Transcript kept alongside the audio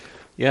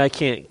Yeah, I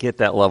can't get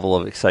that level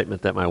of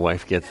excitement that my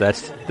wife gets.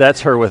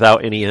 That's her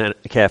without any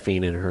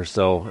caffeine in her.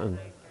 So,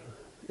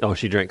 oh,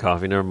 she drank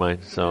coffee. Never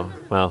mind. So,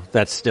 well,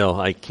 that's still,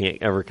 I can't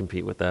ever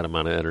compete with that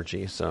amount of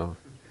energy. So,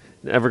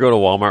 never go to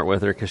Walmart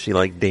with her because she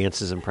like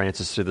dances and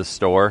prances through the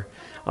store,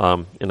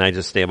 and I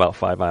just stay about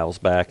 5 aisles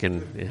back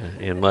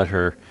and let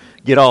her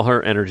get all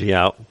her energy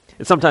out.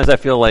 And sometimes I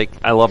feel like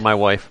I love my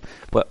wife,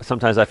 but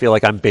sometimes I feel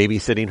like I'm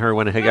babysitting her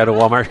when I go to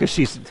Walmart because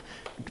she's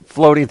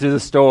floating through the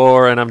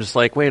store, and I'm just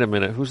like, wait a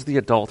minute, who's the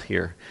adult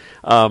here?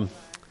 Yeah,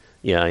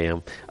 I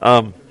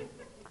am.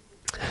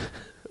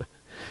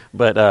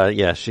 But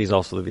yeah, she's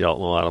also the adult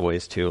in a lot of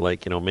ways too,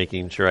 like,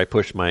 making sure I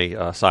push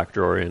my sock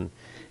drawer in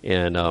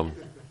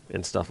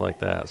and stuff like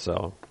that.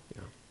 So,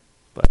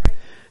 but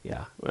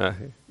yeah,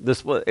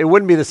 it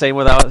wouldn't be the same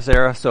without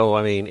Sarah. So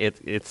I mean,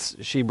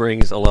 she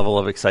brings a level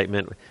of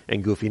excitement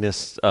and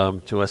goofiness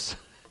to us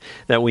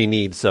that we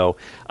need. So,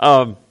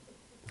 how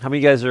many of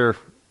you guys are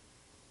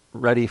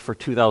ready for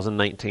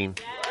 2019?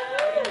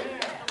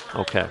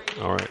 Okay,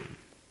 all right.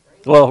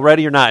 Well,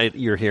 ready or not,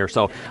 you're here.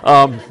 So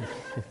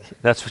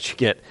that's what you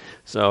get.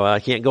 So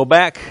I can't go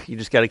back. You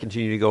just got to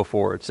continue to go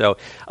forward. So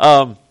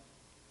how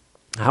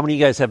many of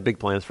you guys have big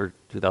plans for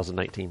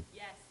 2019?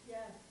 Yes.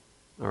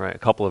 All right, a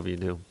couple of you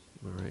do.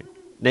 All right.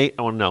 Nate?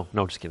 Oh, no,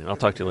 just kidding. I'll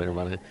talk to you later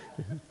about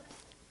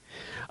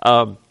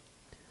it.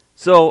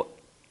 So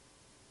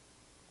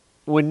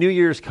when New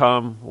Year's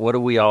come, what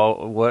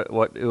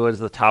is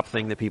the top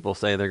thing that people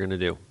say they're going to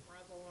do?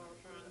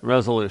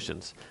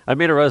 Resolutions. I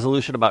made a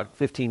resolution about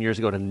 15 years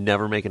ago to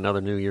never make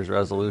another New Year's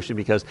resolution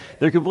because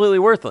they're completely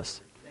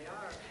worthless.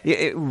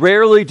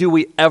 Rarely do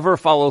we ever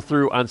follow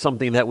through on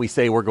something that we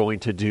say we're going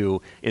to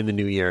do in the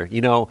new year.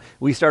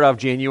 We start off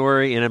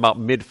January, and about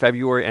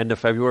mid-February, end of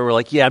February, we're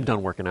like, yeah, I'm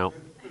done working out.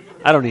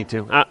 I don't need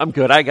to. I'm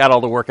good. I got all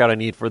the workout I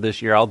need for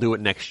this year. I'll do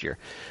it next year.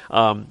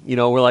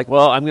 We're like,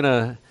 well, I'm going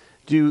to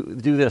do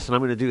this, and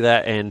I'm going to do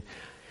that.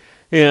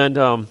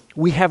 And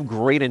we have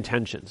great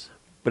intentions.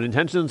 But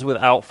intentions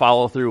without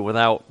follow-through,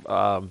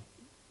 without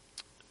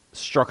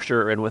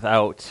structure, and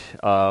without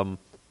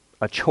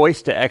a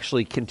choice to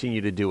actually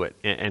continue to do it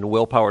and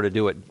willpower to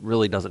do it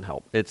really doesn't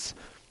help. It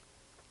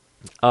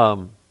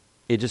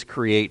just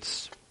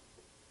creates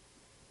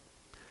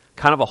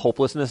kind of a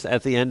hopelessness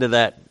at the end of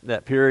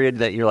that period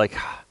that you're like,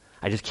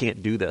 I just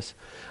can't do this.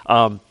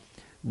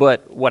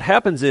 But what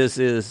happens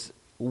is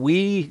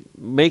we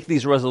make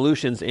these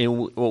resolutions,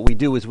 and what we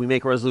do is we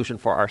make a resolution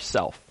for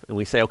ourselves. And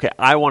we say, okay,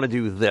 I want to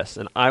do this,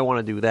 and I want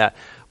to do that.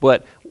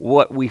 But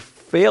what we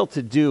fail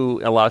to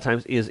do a lot of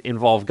times is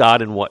involve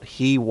God in what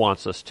He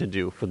wants us to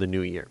do for the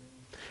new year.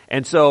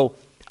 And so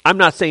I'm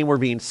not saying we're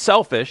being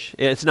selfish.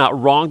 It's not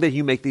wrong that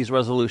you make these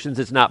resolutions.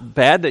 It's not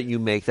bad that you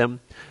make them.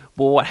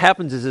 But what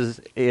happens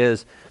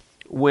is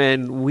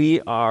when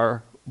we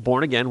are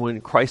born again,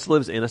 when Christ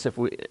lives in us, if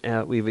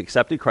we've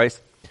accepted Christ,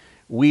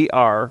 we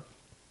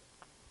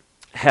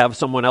have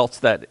someone else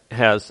that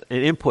has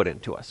an input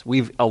into us.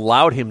 We've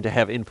allowed Him to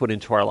have input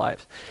into our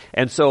lives.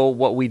 And so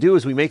what we do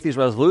is we make these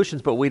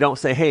resolutions, but we don't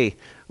say, hey,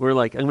 we're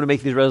like, I'm going to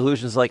make these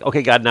resolutions like,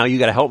 okay, God, now you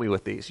got to help me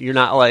with these. You're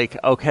not like,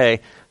 okay,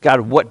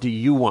 God, what do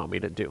you want me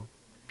to do?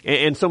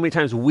 And so many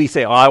times we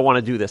say, oh, I want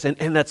to do this.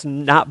 And that's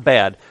not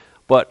bad,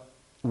 but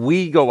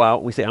we go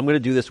out, we say, I'm going to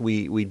do this.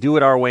 We do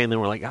it our way, and then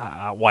we're like,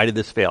 why did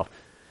this fail?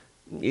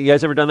 You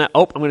guys ever done that?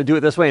 Oh, I'm going to do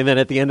it this way. And then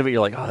at the end of it,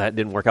 you're like, oh, that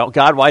didn't work out.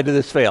 God, why did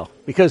this fail?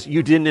 Because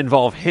you didn't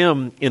involve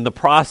Him in the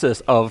process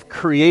of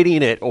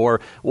creating it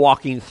or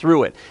walking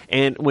through it.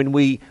 And when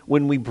we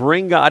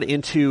bring God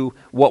into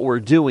what we're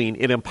doing,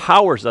 it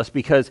empowers us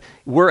because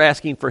we're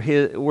asking for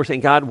we're saying,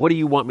 God, what do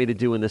you want me to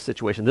do in this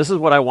situation? This is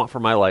what I want for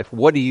my life.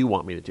 What do you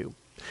want me to do?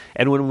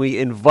 And when we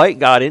invite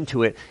God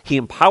into it, He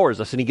empowers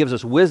us, and He gives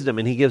us wisdom,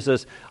 and He gives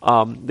us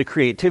the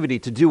creativity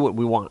to do what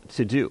we want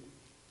to do.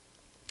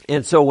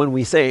 And so when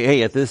we say,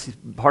 hey, at this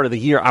part of the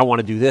year, I want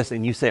to do this,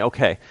 and you say,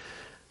 okay,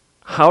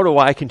 how do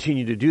I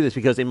continue to do this?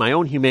 Because in my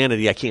own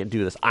humanity, I can't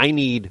do this. I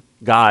need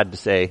God to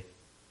say,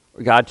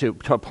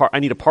 I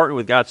need to partner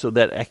with God so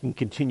that I can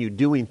continue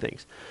doing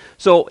things.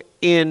 So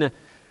in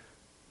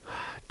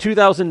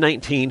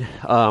 2019,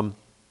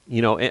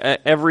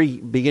 every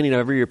beginning of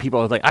every year,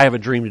 people are like, I have a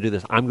dream to do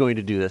this. I'm going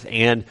to do this.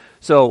 And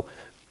so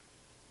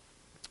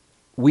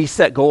we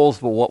set goals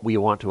for what we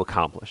want to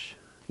accomplish.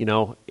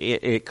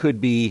 It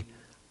could be,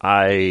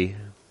 I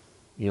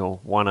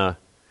want to,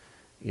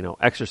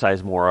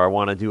 exercise more, or I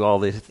want to do all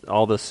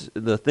this,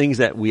 the things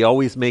that we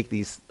always make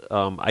these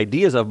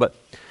ideas of. But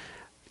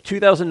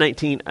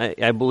 2019,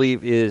 I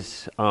believe,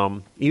 is,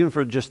 even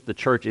for just the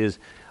church, is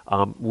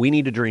we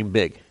need to dream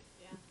big.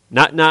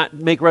 Yeah. Not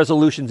make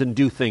resolutions and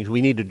do things.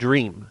 We need to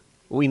dream.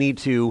 We need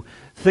to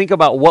think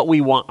about what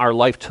we want our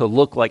life to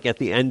look like at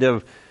the end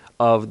of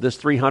this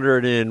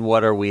 300 and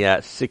what are we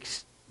at,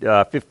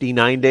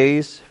 59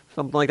 days,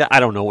 something like that.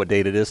 I don't know what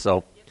date it is,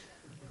 so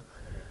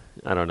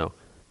I don't know.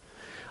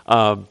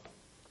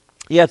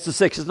 Yeah, it's the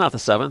 6th. It's not the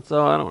 7th,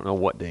 so I don't know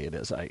what day it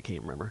is. I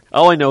can't remember.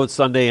 All I know is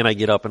Sunday, and I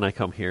get up and I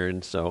come here,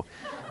 and so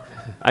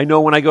I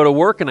know when I go to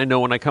work, and I know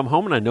when I come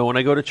home, and I know when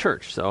I go to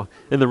church. So,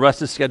 and the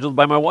rest is scheduled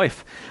by my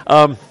wife.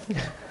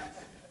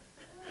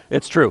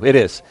 It's true. It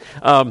is.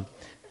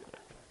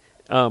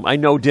 I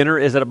know dinner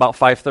is at about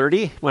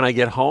 5:30 when I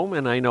get home,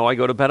 and I know I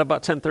go to bed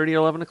about 10:30 or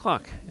 11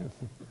 o'clock.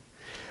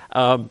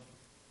 I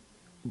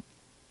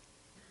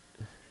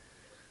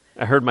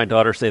heard my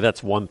daughter say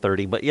that's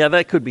 1:30, but yeah,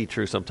 that could be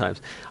true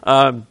sometimes.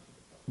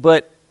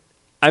 But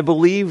I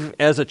believe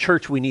as a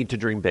church we need to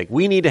dream big.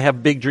 We need to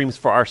have big dreams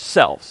for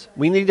ourselves.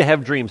 We need to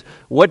have dreams.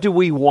 What do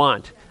we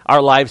want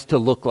our lives to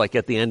look like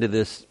at the end of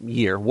this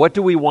year? What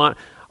do we want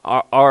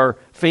our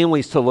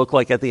families to look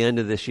like at the end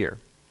of this year?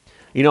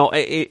 You know,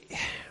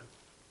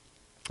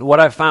 what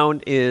I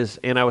found is,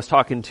 and I was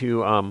talking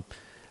to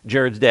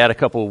Jared's dad a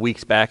couple of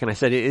weeks back, and I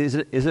said,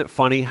 is it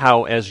funny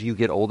how as you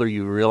get older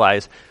you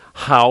realize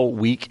how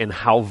weak and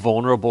how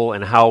vulnerable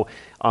and how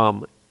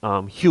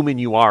human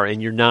you are,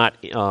 and you're not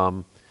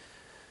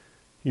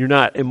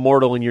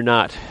immortal, and you're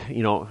not,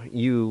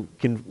 you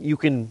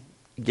can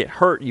get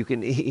hurt.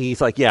 He's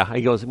like, yeah.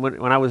 He goes,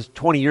 when I was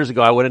 20 years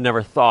ago, I would have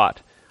never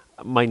thought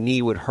my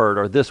knee would hurt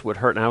or this would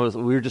hurt. And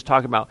we were just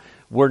talking about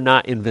we're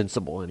not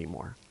invincible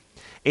anymore.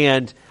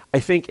 And I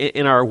think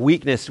in our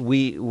weakness,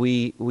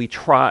 in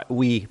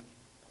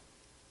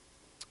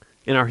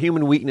our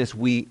human weakness,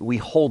 we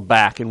hold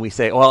back and we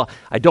say, well,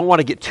 I don't want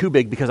to get too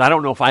big because I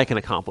don't know if I can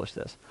accomplish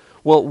this.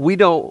 Well,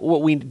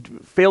 what we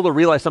fail to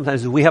realize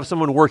sometimes is we have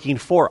someone working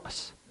for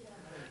us.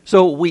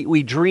 So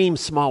we dream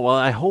small. Well,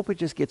 I hope it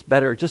just gets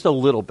better just a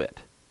little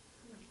bit.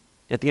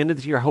 At the end of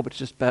this year, I hope it's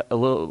just a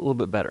little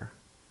bit better.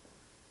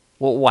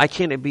 Well, why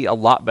can't it be a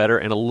lot better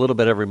and a little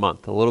bit every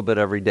month, a little bit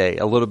every day,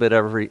 a little bit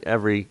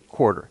every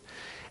quarter?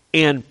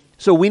 And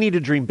so we need to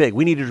dream big.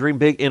 We need to dream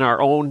big in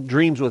our own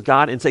dreams with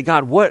God and say,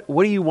 God, what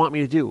do you want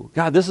me to do?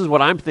 God, this is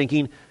what I'm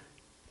thinking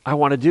I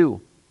want to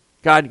do.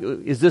 God,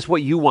 is this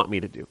what you want me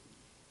to do?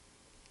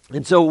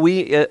 And so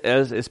we,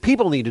 as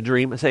people, need to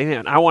dream and say,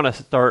 man, I want to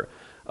start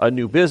a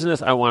new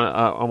business. I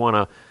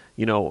want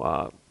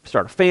to,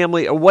 start a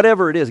family, or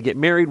whatever it is, get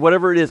married,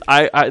 whatever it is.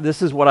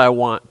 This is what I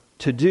want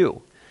to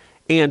do.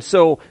 And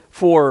so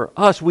for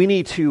us, we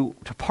need to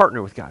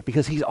partner with God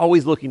because He's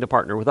always looking to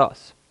partner with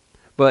us.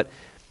 But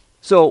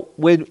so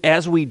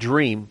as we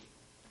dream,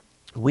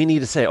 we need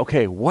to say,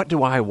 okay, what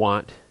do I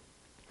want?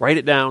 Write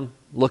it down,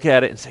 look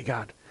at it, and say,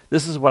 God,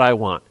 this is what I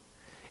want.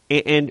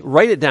 And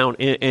write it down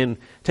and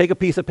take a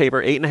piece of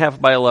paper,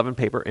 8.5 by 11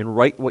 paper, and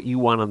write what you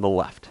want on the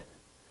left.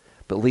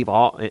 But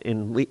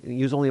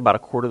use only about a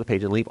quarter of the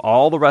page and leave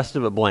all the rest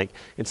of it blank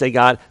and say,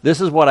 God,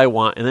 this is what I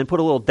want. And then put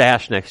a little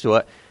dash next to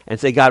it and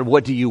say, God,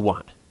 what do you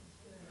want?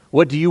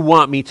 What do you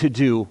want me to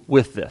do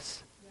with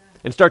this?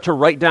 And start to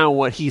write down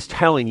what He's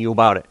telling you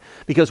about it.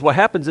 Because what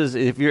happens is,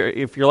 if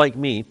you're like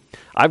me,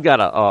 I've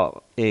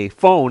got a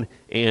phone,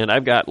 and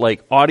I've got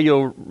like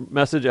audio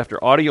message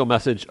after audio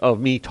message of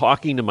me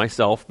talking to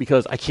myself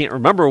because I can't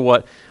remember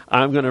what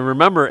I'm going to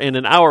remember in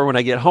an hour when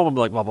I get home. I'm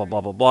like, blah, blah,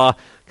 blah, blah, blah,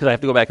 because I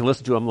have to go back and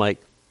listen to them.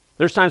 Like,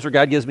 there's times where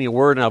God gives me a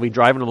word, and I'll be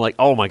driving, and I'm like,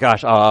 oh my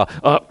gosh,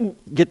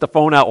 get the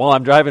phone out while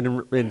I'm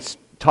driving and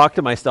talk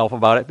to myself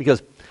about it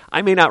because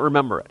I may not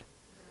remember it.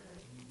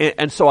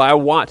 And so I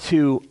want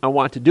to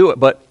do it,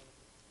 but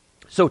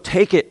so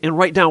take it and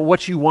write down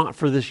what you want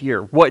for this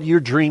year, what you're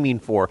dreaming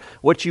for,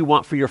 what you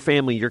want for your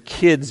family, your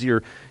kids,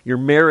 your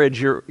marriage,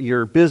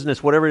 your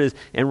business, whatever it is,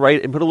 and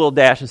write and put a little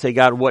dash and say,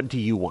 God, what do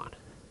you want?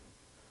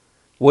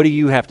 What do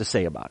you have to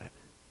say about it?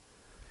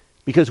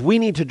 Because we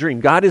need to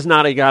dream. God is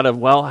not a God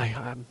of,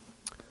 I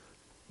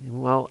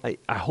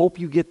hope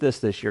you get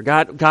this year.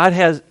 God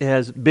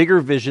has bigger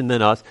vision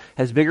than us,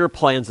 has bigger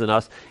plans than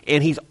us,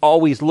 and He's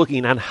always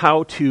looking on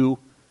how to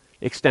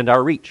extend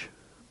our reach.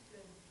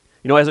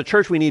 As a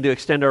church, we need to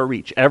extend our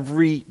reach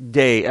every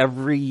day,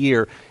 every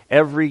year,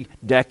 every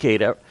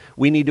decade.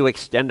 We need to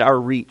extend our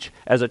reach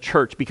as a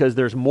church because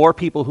there's more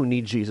people who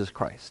need Jesus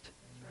Christ.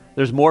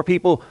 There's more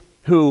people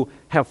who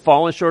have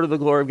fallen short of the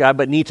glory of God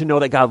but need to know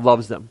that God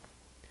loves them.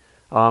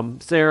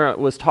 Sarah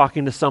was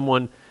talking to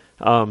someone,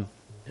 I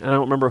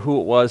don't remember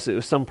who it was. It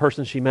was some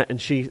person she met, and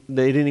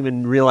they didn't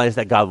even realize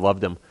that God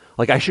loved them.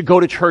 Like, I should go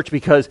to church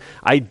because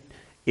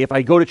if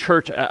I go to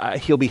church,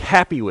 He'll be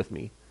happy with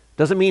me.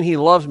 Doesn't mean He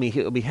loves me.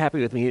 He'll be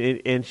happy with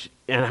me. And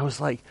I was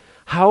like,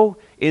 how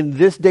in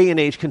this day and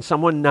age can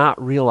someone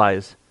not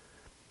realize?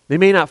 They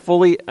may not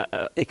fully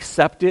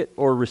accept it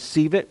or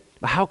receive it,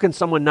 but how can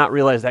someone not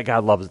realize that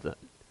God loves them?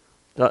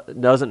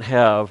 Doesn't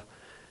have...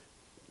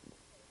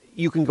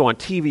 You can go on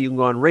TV, you can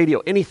go on radio,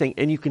 anything,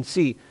 and you can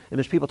see, and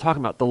there's people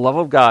talking about the love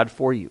of God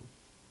for you.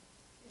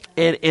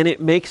 And it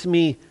makes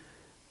me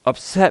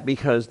upset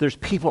because there's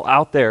people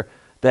out there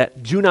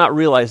that do not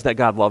realize that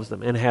God loves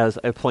them and has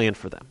a plan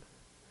for them.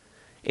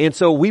 And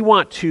so we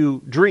want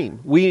to dream.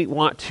 We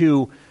want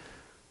to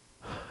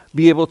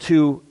be able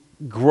to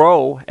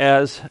grow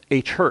as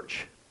a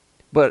church.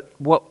 But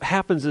what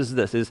happens is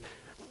this, is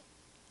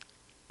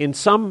in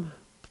some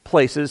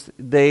places,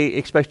 they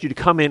expect you to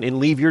come in and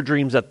leave your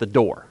dreams at the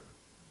door.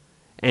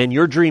 And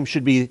your dream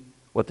should be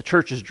what the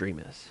church's dream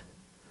is.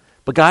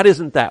 But God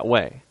isn't that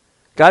way.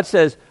 God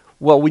says,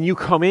 well, when you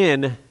come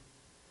in,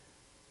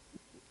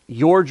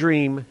 your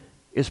dream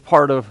is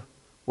part of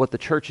what the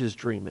church's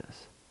dream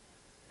is.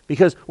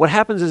 Because what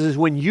happens is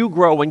when you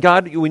grow,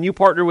 when you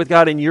partner with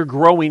God and you're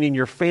growing in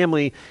your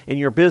family, in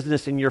your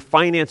business, in your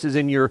finances,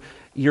 in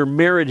your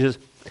marriages,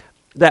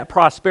 that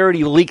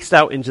prosperity leaks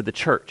out into the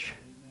church.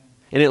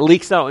 And it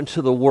leaks out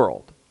into the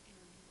world.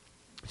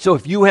 So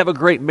if you have a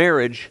great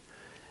marriage,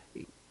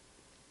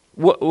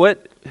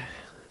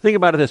 think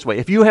about it this way.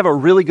 If you have a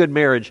really good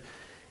marriage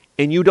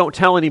and you don't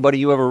tell anybody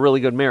you have a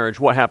really good marriage,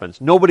 what happens?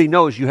 Nobody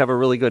knows you have a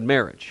really good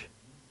marriage.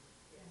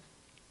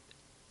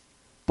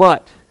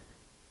 But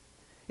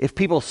if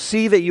people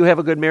see that you have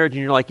a good marriage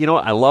and you're like, you know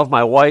what, I love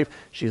my wife,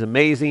 she's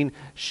amazing,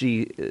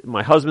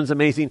 my husband's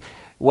amazing,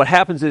 what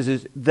happens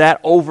is that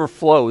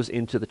overflows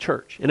into the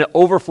church and it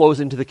overflows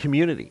into the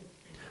community.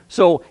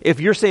 So if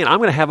you're saying, I'm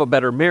going to have a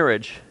better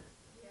marriage,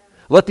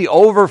 let the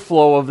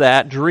overflow of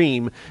that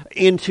dream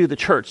into the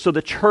church. So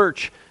the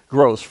church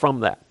grows from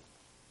that.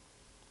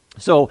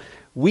 So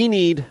we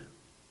need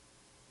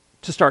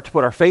to start to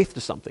put our faith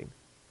to something.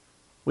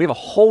 We have a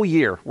whole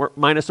year,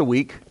 minus a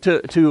week,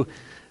 to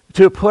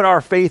put our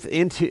faith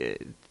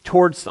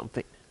towards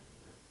something.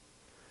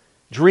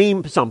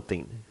 Dream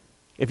something.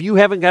 If you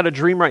haven't got a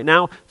dream right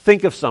now,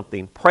 think of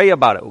something. Pray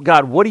about it.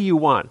 God, what do you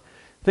want?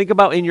 Think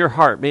about in your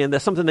heart, man,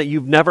 that's something that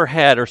you've never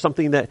had or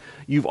something that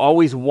you've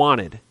always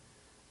wanted.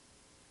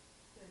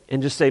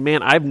 And just say,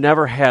 man, I've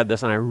never had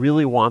this and I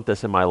really want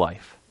this in my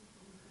life.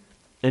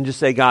 And just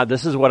say, God,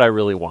 this is what I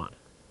really want.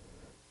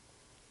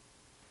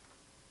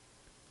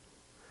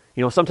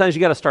 You know, sometimes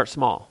you got to start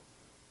small.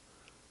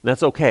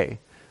 That's okay.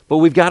 But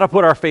we've got to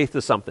put our faith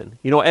to something.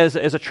 You know, as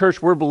a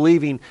church, we're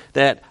believing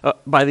that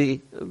by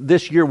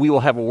this year we will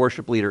have a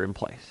worship leader in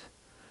place.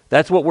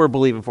 That's what we're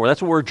believing for.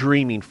 That's what we're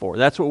dreaming for.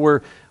 That's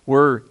what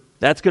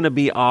that's going to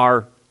be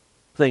our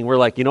thing. We're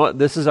like, you know what?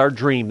 This is our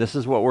dream. This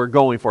is what we're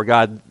going for.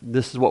 God,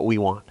 this is what we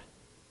want.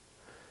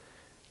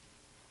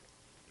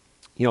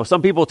 You know,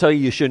 some people tell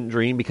you shouldn't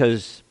dream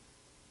because,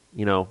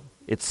 you know,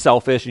 it's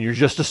selfish and you're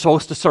just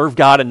supposed to serve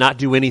God and not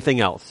do anything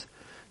else.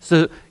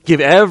 So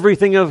give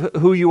everything of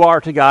who you are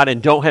to God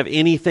and don't have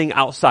anything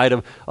outside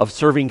of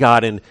serving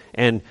God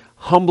and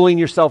humbling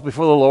yourself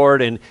before the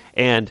Lord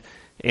and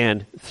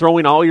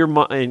throwing all your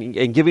money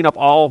and giving up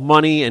all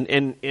money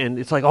and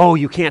it's like, oh,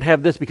 you can't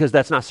have this because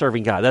that's not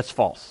serving God. That's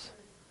false.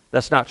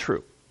 That's not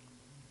true.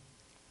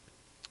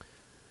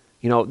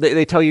 You know,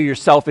 they tell you you're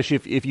selfish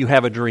if you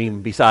have a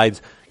dream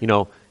besides, you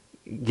know,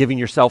 giving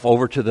yourself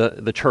over to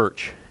the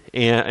church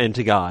and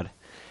to God.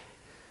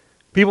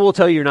 People will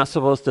tell you you're not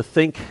supposed to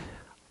think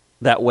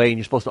that way and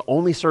you're supposed to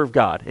only serve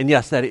God. And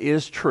yes, that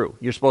is true.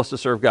 You're supposed to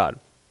serve God.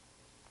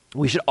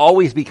 We should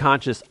always be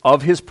conscious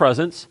of His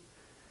presence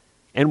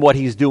and what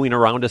He's doing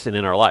around us and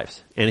in our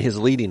lives and His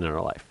leading in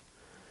our life.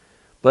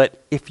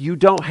 But if you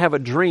don't have a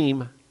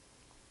dream,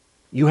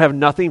 you have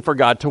nothing for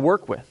God to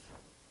work with.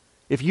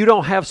 If you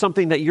don't have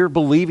something that you're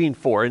believing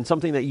for and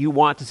something that you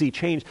want to see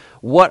change,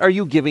 what are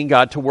you giving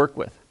God to work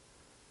with?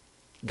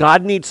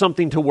 God needs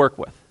something to work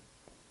with.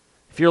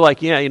 If you're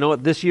like, yeah, you know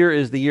what, this year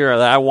is the year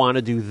that I want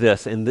to do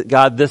this, and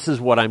God, this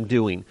is what I'm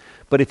doing.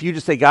 But if you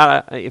just say,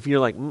 God, if you're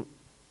like,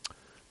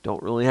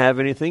 don't really have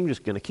anything,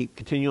 just going to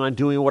continue on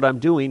doing what I'm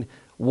doing,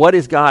 what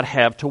does God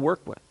have to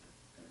work with?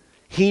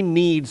 He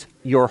needs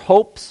your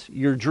hopes,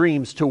 your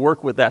dreams to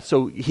work with that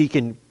so He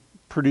can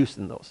produce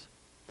in those.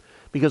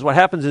 Because what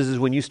happens is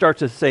when you start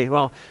to say,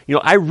 well, you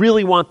know, I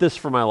really want this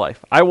for my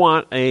life. I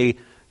want a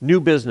new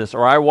business,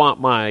 or I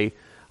want my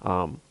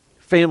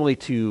family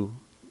to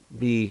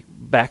be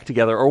back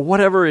together, or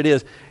whatever it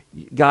is.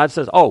 God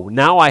says, oh,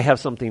 now I have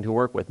something to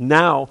work with.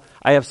 Now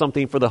I have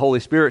something for the Holy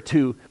Spirit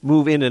to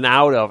move in and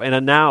out of.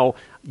 And now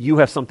you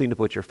have something to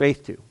put your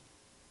faith to.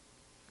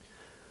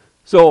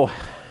 So,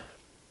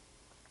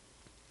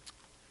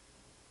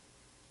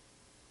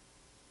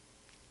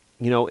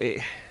 you know,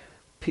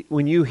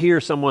 when you hear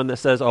someone that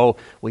says, oh,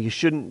 well, you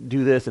shouldn't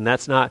do this, and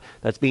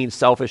that's being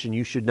selfish, and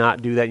you should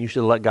not do that, and you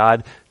should let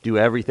God do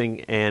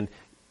everything, and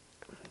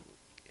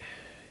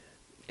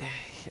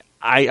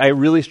I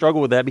really struggle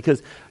with that,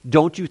 because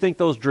don't you think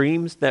those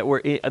dreams that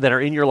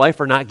are in your life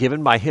are not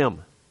given by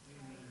Him?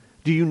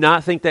 Do you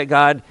not think that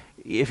God,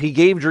 if He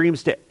gave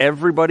dreams to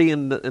everybody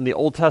in the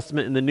Old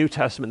Testament and the New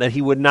Testament, that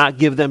He would not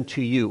give them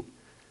to you?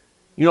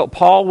 You know,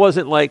 Paul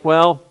wasn't like,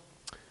 well,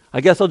 I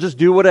guess I'll just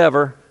do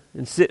whatever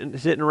and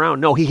sitting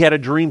around. No, he had a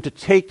dream to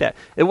take that.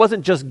 It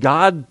wasn't just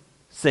God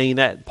saying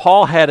that.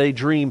 Paul had a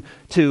dream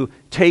to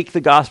take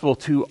the gospel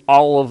to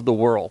all of the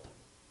world.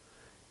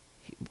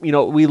 You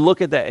know, we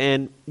look at that,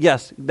 and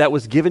yes, that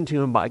was given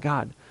to him by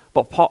God.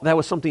 But Paul, that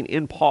was something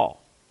in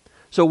Paul.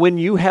 So when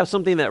you have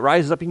something that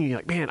rises up in you, you're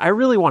like, man, I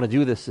really want to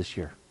do this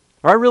year.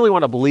 Or I really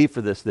want to believe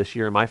for this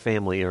year in my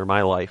family or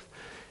my life.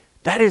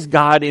 That is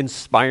God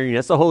inspiring you.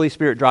 That's the Holy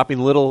Spirit dropping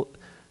little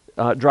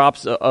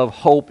drops of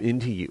hope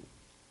into you.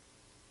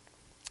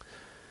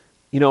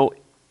 You know,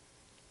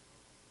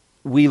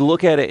 we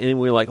look at it and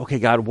we're like, okay,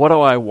 God, what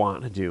do I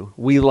want to do?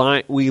 We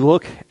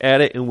look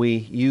at it and we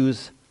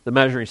use the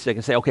measuring stick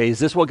and say, okay, is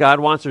this what God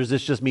wants, or is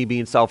this just me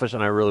being selfish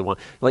and I really want?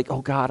 Like,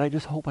 oh God, I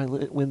just hope I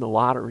win the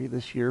lottery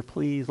this year.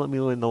 Please let me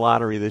win the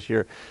lottery this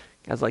year.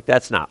 God's like,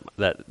 that's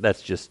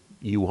just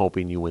you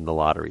hoping you win the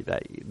lottery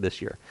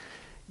this year.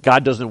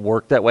 God doesn't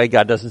work that way.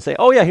 God doesn't say,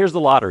 oh yeah, here's the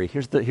lottery.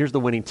 Here's the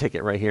winning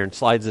ticket right here, and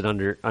slides it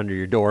under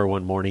your door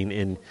one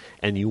morning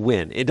and you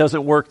win. It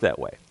doesn't work that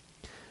way.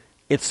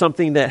 It's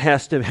something that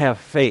has to have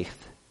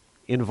faith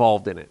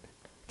involved in it.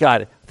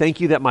 God,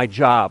 thank you that my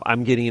job,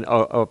 I'm getting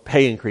a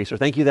pay increase, or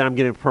thank you that I'm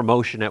getting a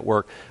promotion at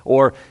work,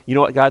 or you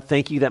know what, God,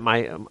 thank you that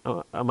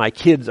my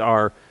kids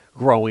are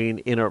growing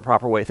in a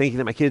proper way. Thank you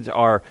that my kids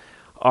are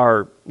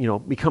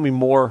becoming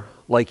more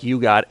like you,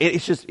 God.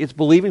 It's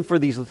believing for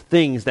these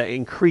things that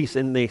increase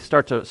and they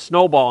start to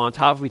snowball on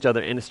top of each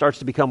other, and it starts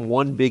to become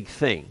one big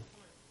thing.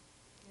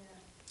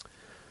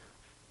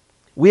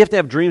 We have to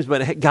have dreams,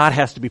 but God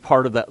has to be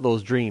part of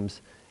those dreams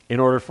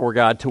in order for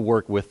God to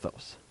work with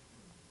those.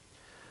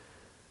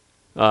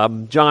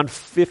 John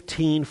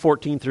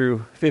 15:14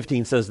 through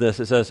 15 says this.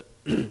 It says,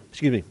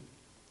 excuse me.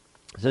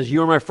 It says,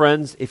 you are my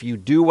friends if you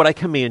do what I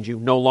command you.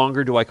 No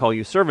longer do I call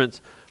you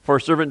servants, for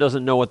a servant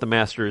doesn't know what the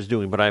master is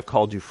doing, but I have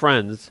called you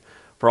friends.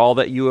 For all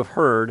that I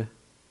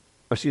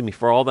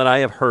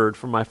have heard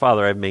from my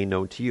Father I have made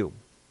known to you.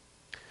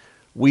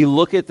 We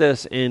look at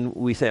this and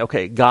we say,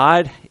 okay,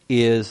 God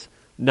is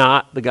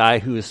not the guy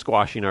who is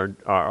squashing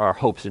our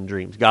hopes and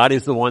dreams. God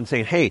is the one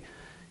saying, hey,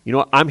 you know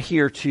what, I'm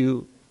here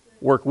to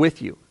work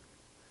with you.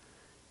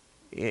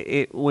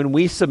 When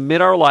we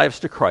submit our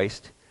lives to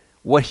Christ,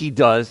 what he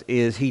does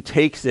is he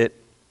takes it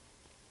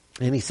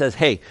and he says,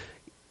 hey,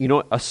 you know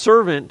what, a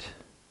servant,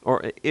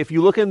 or if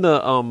you look in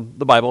the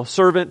Bible,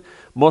 servant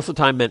most of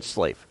the time meant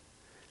slave.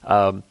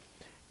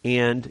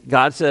 And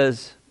God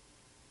says,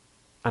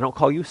 I don't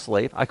call you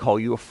slave, I call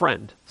you a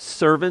friend.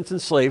 Servants and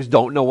slaves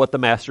don't know what the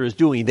master is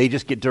doing. They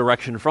just get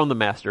direction from the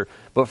master.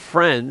 But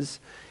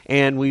friends,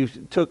 and we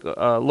took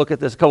a look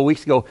at this a couple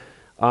weeks ago,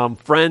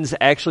 friends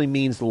actually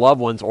means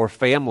loved ones or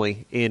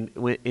family in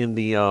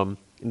the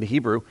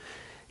Hebrew.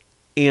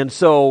 And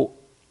so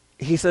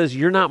he says,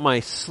 you're not my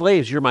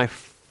slaves, you're my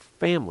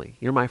family,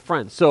 you're my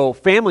friends. So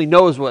family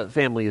knows what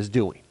family is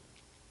doing.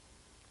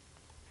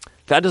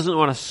 God doesn't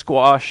want to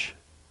squash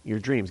your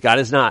dreams. God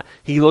is not.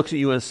 He looks at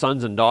you as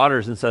sons and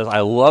daughters and says,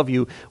 I love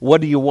you.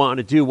 What do you want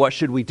to do? What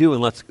should we do?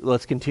 And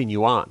let's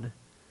continue on.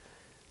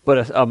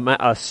 But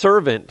a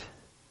servant,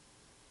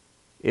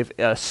 if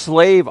a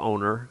slave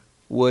owner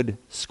would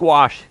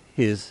squash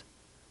his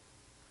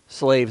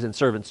slaves and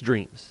servants'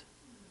 dreams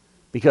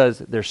because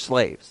they're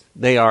slaves.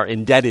 They are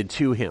indebted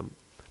to him.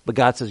 But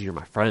God says, you're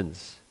my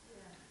friends.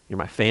 You're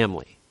my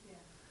family.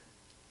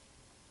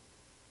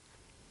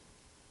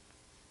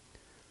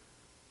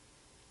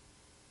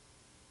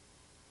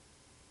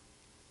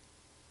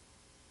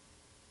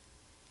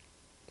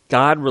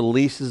 God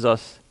releases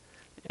us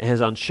and has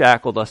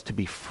unshackled us to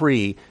be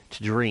free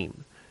to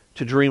dream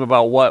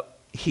about what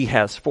he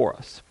has for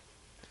us.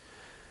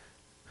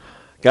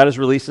 God has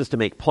released us to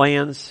make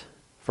plans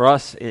for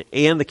us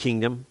and the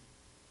kingdom.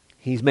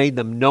 He's made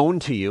them known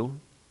to you.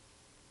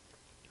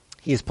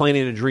 He's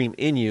planning a dream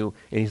in you,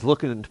 and he's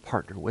looking to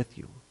partner with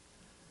you.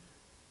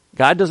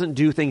 God doesn't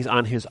do things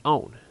on his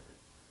own.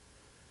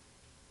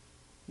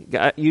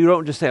 God, you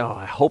don't just say, oh,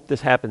 I hope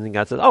this happens, and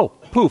God says, oh,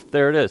 poof,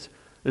 there it is.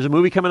 There's a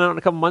movie coming out in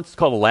a couple months. It's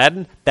called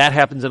Aladdin. That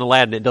happens in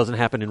Aladdin. It doesn't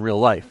happen in real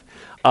life.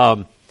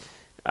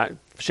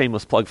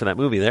 Shameless plug for that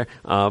movie there.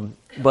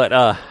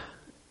 But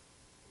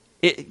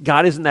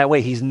God isn't that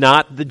way. He's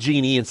not the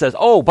genie and says,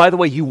 oh, by the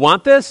way, you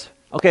want this?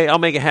 Okay, I'll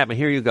make it happen.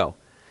 Here you go.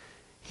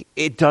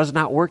 It does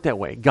not work that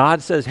way.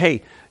 God says,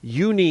 hey,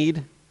 you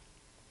need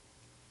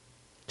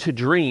to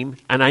dream,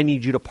 and I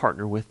need you to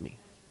partner with me.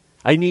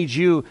 I need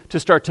you to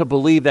start to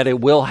believe that it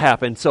will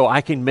happen so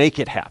I can make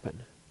it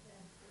happen.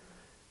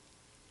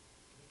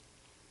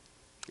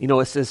 You know,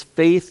 it says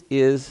faith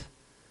is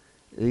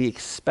the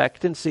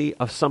expectancy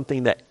of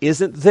something that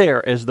isn't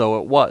there as though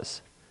it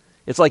was.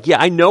 It's like,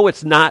 yeah, I know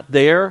it's not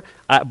there,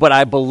 but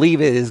I believe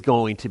it is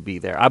going to be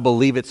there. I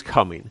believe it's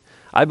coming.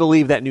 I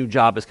believe that new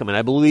job is coming.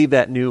 I believe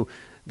that new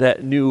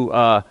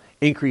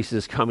increase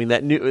is coming.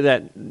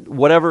 That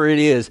whatever it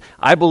is,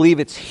 I believe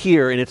it's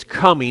here and it's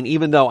coming,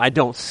 even though I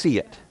don't see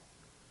it.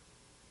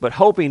 But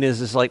hoping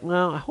is like,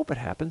 well, I hope it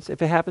happens.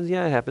 If it happens,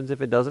 yeah, it happens.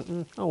 If it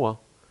doesn't, oh well.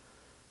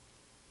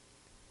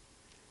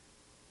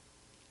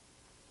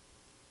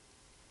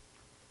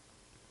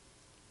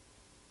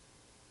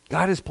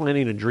 God is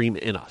planting a dream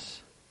in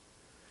us.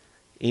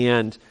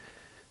 And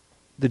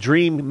the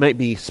dream might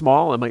be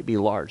small, it might be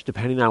large,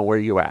 depending on where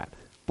you're at.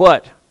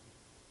 But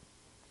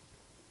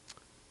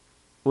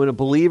when a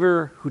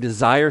believer who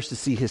desires to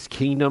see his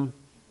kingdom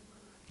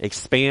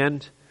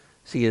expand,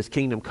 see his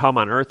kingdom come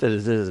on earth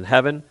as it is in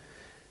heaven,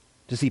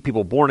 to see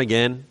people born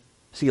again,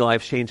 see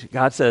lives change,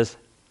 God says,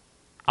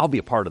 I'll be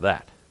a part of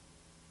that.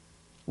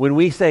 When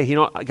we say, you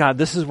know, God,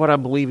 this is what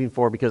I'm believing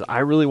for because I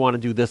really want to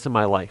do this in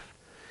my life.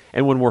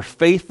 And when we're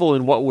faithful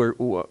in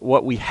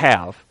what we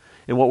have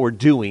and what we're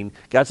doing,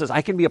 God says,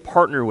 I can be a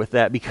partner with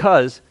that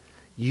because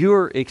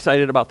you're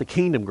excited about the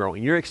kingdom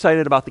growing. You're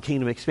excited about the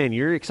kingdom expanding.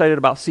 You're excited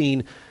about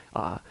seeing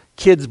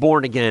kids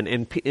born again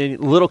and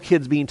little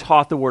kids being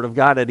taught the word of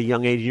God at a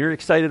young age. You're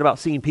excited about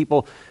seeing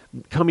people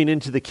coming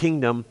into the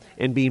kingdom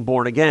and being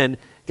born again.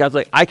 God's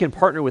like, I can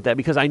partner with that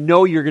because I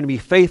know you're going to be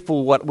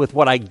faithful with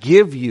what I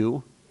give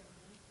you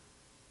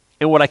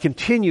and what I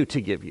continue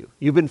to give you.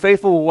 You've been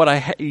faithful with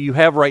what you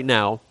have right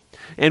now,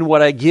 and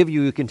what I give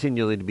you, you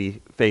continually to be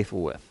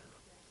faithful with.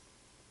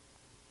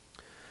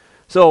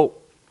 So,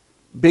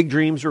 big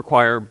dreams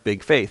require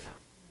big faith.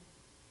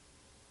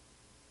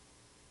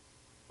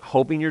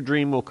 Hoping your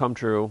dream will come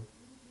true.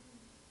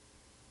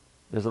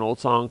 There's an old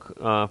song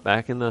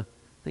back in the,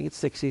 I think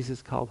it's 60s,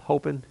 it's called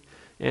Hoping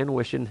and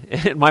Wishing.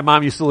 And my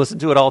mom used to listen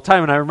to it all the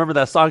time, and I remember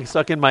that song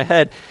stuck in my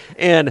head.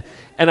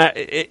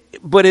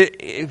 But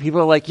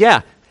people are like,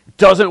 yeah, it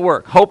doesn't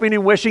work. Hoping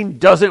and wishing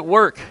doesn't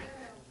work.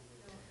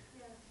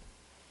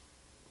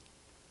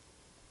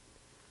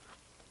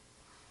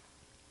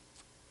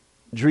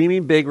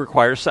 Dreaming big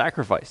requires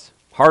sacrifice,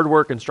 hard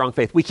work, and strong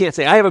faith. We can't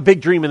say, I have a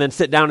big dream, and then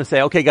sit down and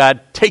say, okay,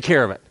 God, take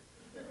care of it.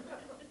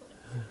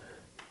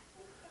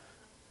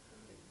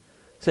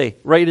 Say,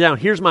 write it down.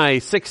 Here's my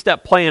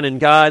 6-step plan, and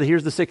God,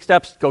 here's the 6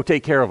 steps. Go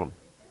take care of them.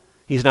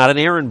 He's not an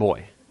errand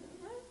boy.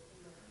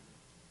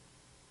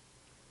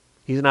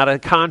 He's not a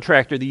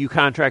contractor that you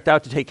contract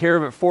out to take care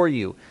of it for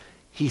you.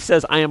 He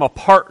says, I am a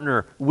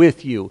partner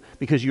with you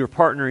because you're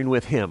partnering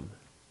with him.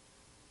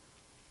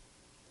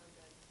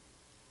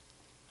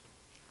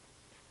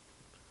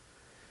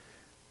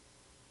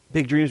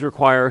 Big dreams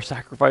require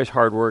sacrifice,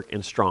 hard work,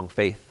 and strong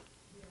faith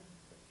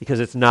because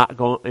it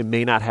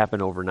may not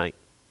happen overnight.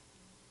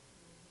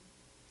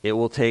 It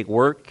will take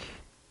work.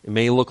 It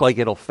may look like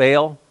it'll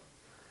fail.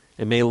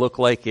 It may look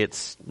like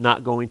it's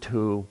not going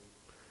to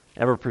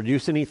ever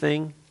produce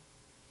anything.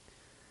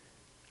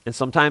 And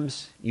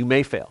sometimes you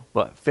may fail.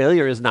 But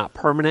failure is not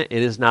permanent.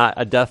 It is not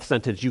a death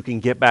sentence. You can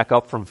get back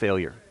up from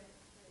failure.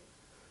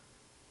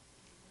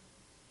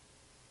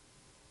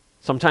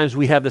 Sometimes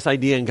we have this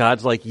idea and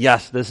God's like,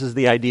 yes, this is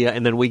the idea.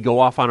 And then we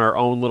go off on our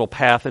own little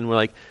path and we're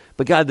like,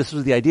 but God, this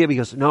was the idea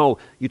because no,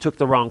 you took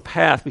the wrong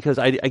path because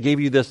I gave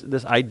you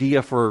this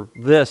idea for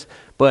this,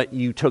 but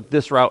you took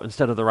this route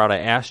instead of the route I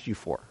asked you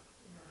for.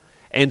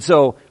 And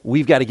so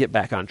we've got to get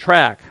back on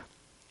track.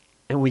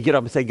 And we get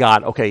up and say,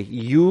 God, okay,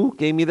 you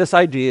gave me this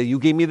idea. You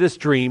gave me this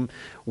dream.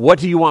 What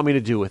do you want me to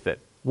do with it?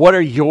 What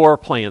are your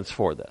plans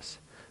for this?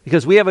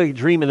 Because we have a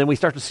dream and then we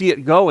start to see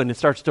it go and it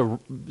starts to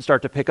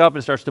pick up and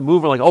it starts to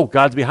move. We're like, oh,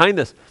 God's behind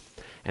this.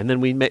 And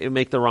then we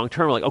make the wrong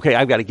turn. We're like, okay,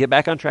 I've got to get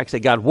back on track. Say,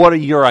 God, what are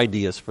your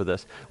ideas for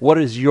this? What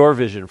is your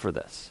vision for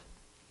this?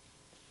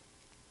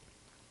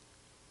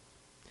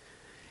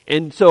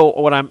 And so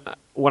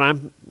what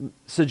I'm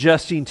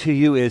suggesting to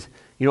you is,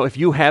 if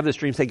you have this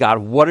dream, say, God,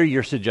 what are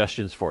your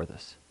suggestions for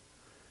this?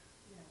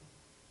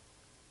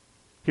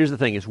 Here's the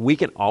thing is we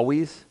can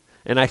always,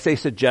 and I say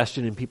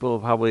suggestion and people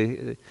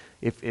probably,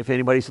 if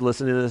anybody's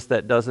listening to this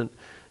that doesn't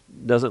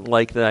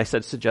like that I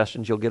said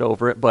suggestions, you'll get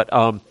over it. But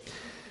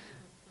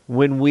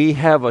when we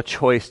have a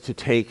choice to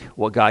take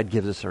what God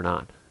gives us or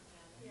not,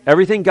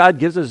 everything God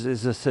gives us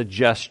is a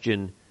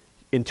suggestion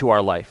into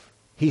our life.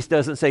 He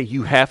doesn't say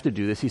you have to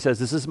do this. He says,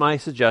 this is my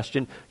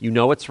suggestion. You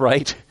know it's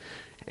right.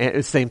 And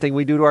it's the same thing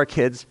we do to our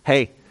kids.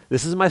 Hey,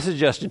 this is my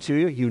suggestion to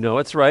you. You know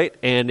it's right.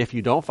 And if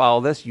you don't follow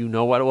this, you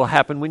know what will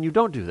happen when you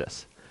don't do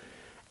this.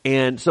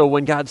 And so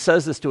when God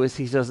says this to us,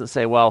 he doesn't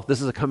say, well,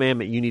 this is a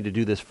commandment. You need to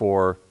do this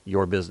for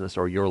your business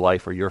or your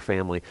life or your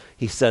family.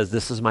 He says,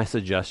 this is my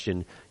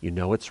suggestion. You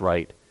know it's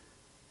right.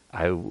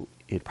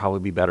 It'd probably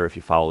be better if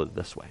you followed it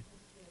this way.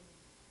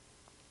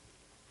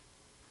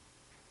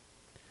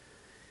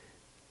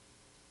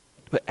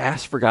 But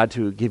ask for God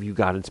to give you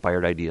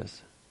God-inspired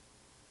ideas.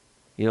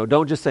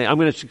 Don't just say, I'm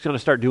going to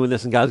start doing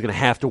this and God's going to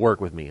have to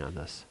work with me on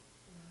this.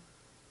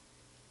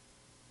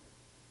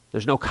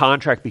 There's no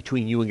contract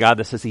between you and God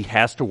that says he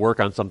has to work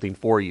on something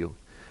for you.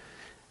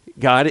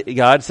 God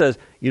says,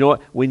 you know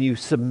what? When you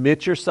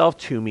submit yourself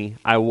to me,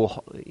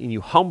 and you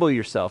humble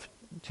yourself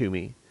to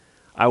me,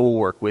 I will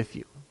work with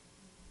you.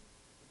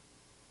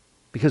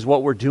 Because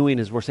what we're doing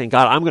is we're saying,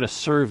 God, I'm going to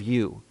serve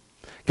you.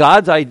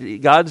 God's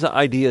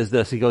idea is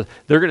this. He goes,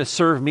 they're going to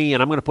serve me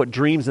and I'm going to put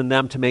dreams in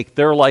them to make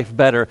their life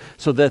better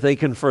so that they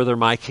can further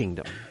my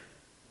kingdom.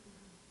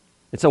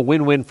 It's a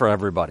win-win for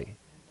everybody.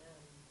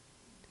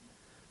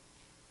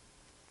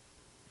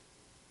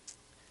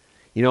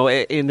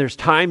 And there's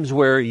times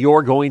where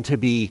you're going to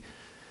be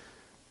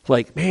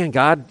like, man,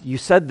 God, you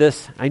said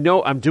this. I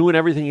know I'm doing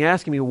everything you're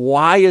asking me.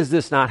 Why is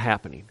this not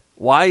happening?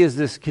 Why is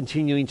this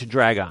continuing to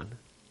drag on?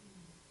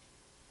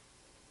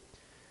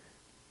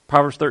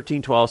 Proverbs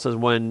 13:12 says,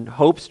 when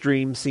hope's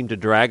dreams seem to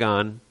drag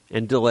on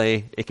and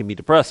delay, it can be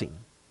depressing.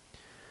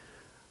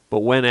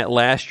 But when at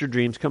last your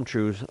dreams come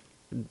true,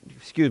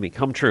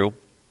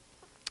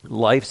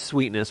 life's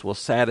sweetness will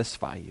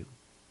satisfy you.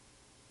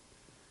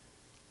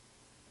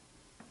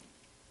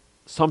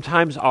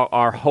 sometimes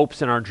our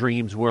hopes and our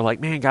dreams, we're like,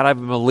 man, God, I've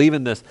been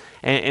believing this,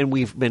 and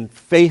we've been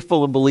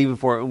faithful in believing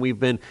for it, and we've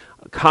been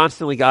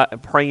constantly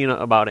praying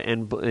about it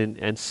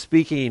and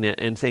speaking it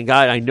and saying,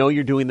 God, I know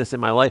you're doing this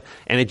in my life,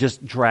 and it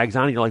just drags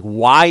on. And you're like,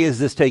 why is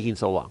this taking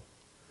so long?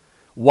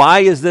 Why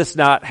is this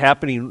not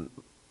happening?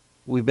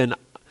 We've been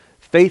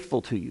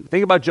faithful to you.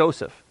 Think about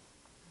Joseph.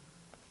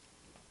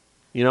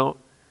 You know,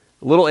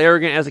 a little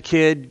arrogant as a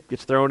kid,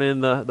 gets thrown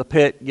in the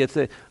pit,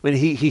 when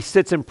he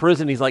sits in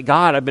prison, he's like,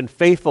 God, I've been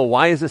faithful.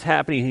 Why is this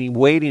happening?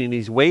 And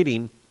he's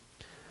waiting.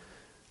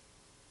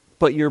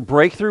 But your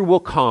breakthrough will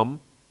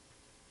come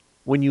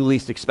when you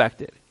least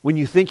expect it. When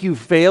you think you've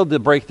failed, the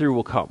breakthrough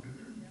will come.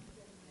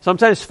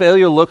 Sometimes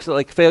failure looks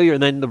like failure,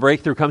 and then the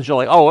breakthrough comes, you're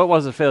like, oh, it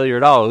wasn't failure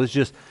at all.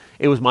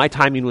 It was my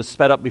timing was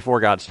sped up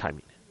before God's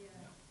timing.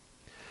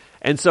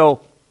 And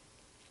so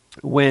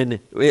when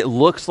it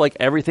looks like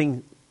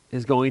everything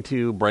is going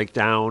to break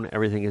down,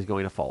 everything is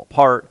going to fall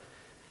apart,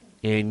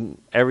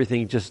 and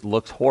everything just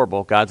looks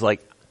horrible, God's like,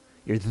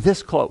 you're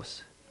this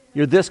close.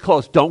 You're this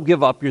close. Don't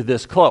give up. You're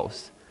this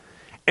close.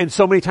 And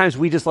so many times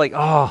we just like,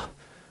 oh,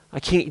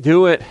 I can't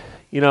do it.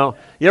 You know,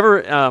 you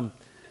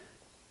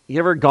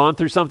ever gone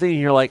through something and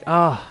you're like,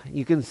 oh,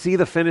 you can see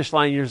the finish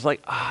line. You're just like,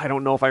 oh, I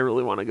don't know if I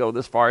really want to go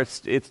this far.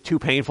 It's too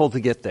painful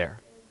to get there.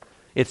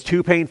 It's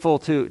too painful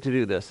to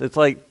do this. It's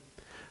like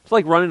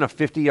running a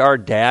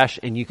 50-yard dash,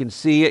 and you can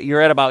see it.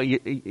 You're at about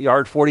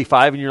yard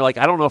 45, and you're like,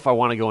 I don't know if I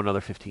want to go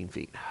another 15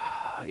 feet.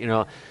 You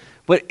know,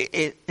 but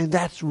and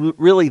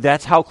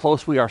that's how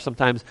close we are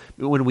sometimes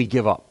when we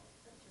give up.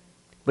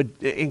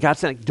 And God's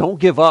saying, don't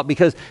give up,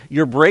 because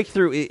your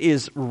breakthrough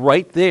is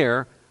right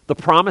there. The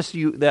promise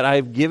that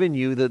I've given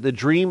you, the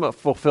dream of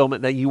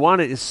fulfillment that you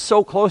wanted, is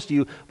so close to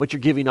you, but you're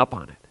giving up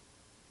on it.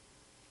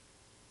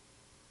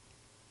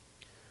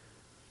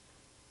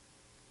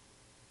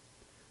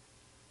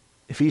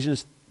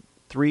 Ephesians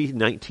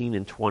 3:19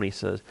 and 20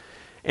 says,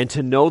 and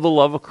to know the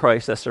love of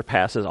Christ that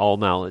surpasses all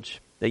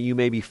knowledge, that you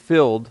may be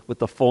filled with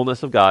the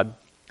fullness of God.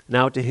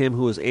 Now to him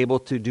who is able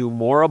to do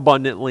more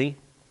abundantly,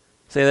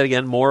 say that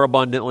again, more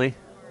abundantly.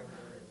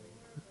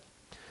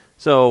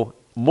 So,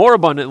 more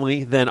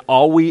abundantly than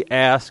all we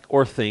ask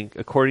or think,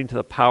 according to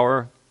the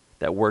power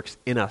that works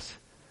in us.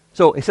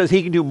 So it says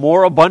he can do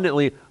more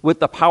abundantly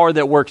with the power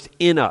that works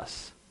in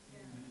us.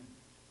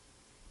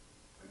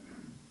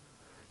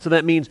 So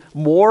that means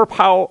more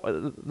power,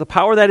 the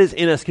power that is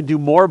in us can do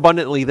more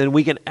abundantly than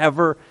we can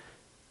ever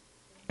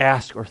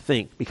ask or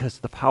think, because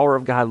the power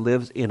of God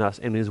lives in us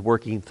and is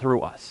working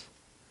through us.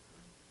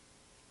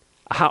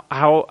 How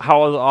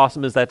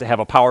awesome is that, to have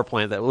a power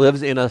plant that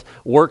lives in us,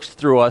 works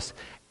through us,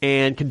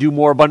 and can do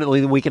more abundantly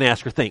than we can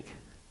ask or think?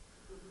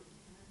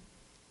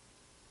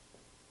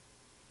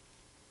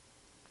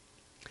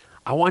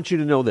 I want you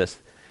to know this.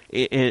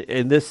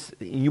 And this,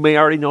 you may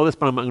already know this,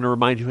 but I'm going to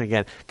remind you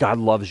again. God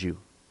loves you.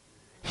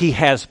 He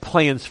has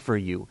plans for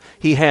you.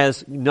 He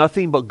has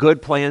nothing but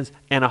good plans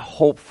and a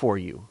hope for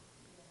you.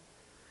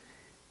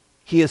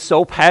 He is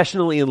so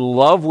passionately in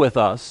love with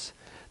us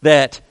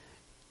that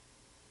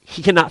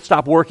he cannot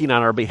stop working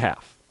on our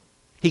behalf.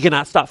 He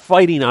cannot stop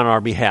fighting on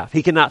our behalf.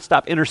 He cannot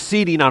stop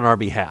interceding on our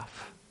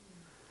behalf.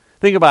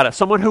 Think about it.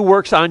 Someone who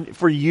works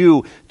for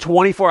you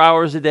 24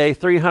 hours a day,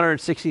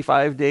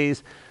 365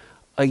 days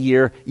a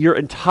year, your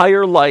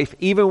entire life,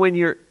 even when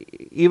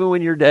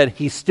you're dead,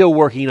 he's still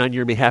working on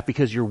your behalf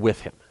because you're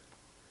with him.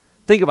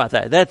 Think about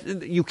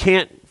that. You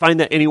can't find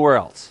that anywhere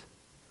else.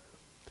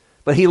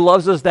 But he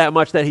loves us that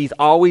much that he's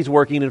always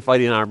working and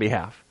fighting on our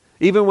behalf.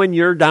 Even when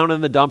you're down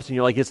in the dumps and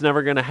you're like, it's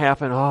never going to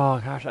happen. Oh,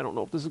 gosh, I don't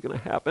know if this is going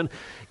to happen.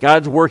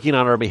 God's working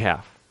on our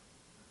behalf.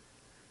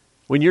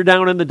 When you're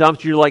down in the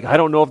dumps, you're like, I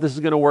don't know if this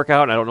is going to work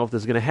out. I don't know if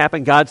this is going to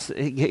happen.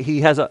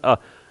 He has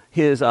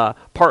his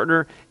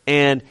partner,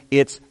 and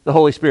it's the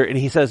Holy Spirit. And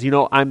he says,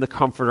 I'm the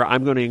comforter.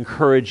 I'm going to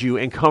encourage you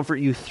and comfort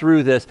you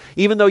through this.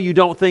 Even though you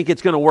don't think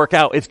it's going to work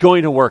out, it's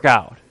going to work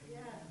out.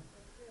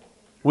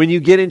 When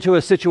you get into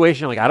a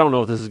situation, like, I don't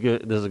know if this is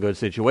a good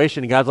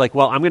situation, and God's like,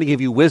 well, I'm going to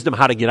give you wisdom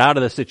how to get out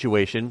of this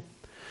situation,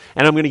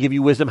 and I'm going to give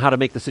you wisdom how to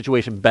make the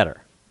situation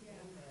better.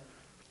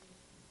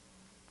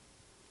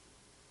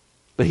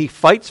 But he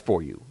fights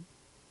for you.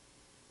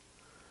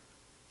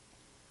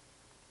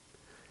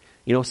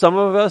 Some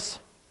of us,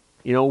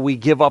 we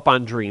give up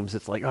on dreams.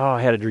 It's like, oh,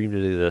 I had a dream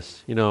to do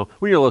this. When you're a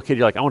little kid,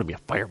 you're like, I want to be a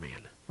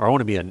fireman, or I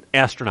want to be an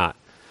astronaut.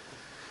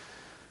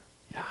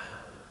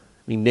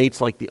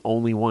 Nate's like the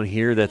only one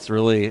here that's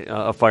really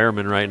a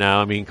fireman right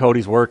now.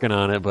 Cody's working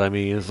on it, but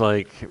it's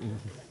like,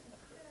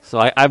 so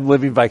I'm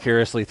living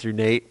vicariously through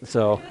Nate.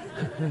 So,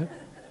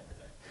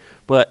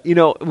 but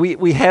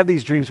we have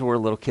these dreams when we're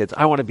little kids.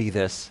 I want to be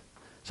this.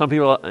 Some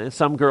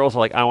girls are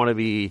like, I want to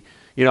be.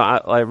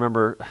 I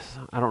remember,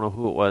 I don't know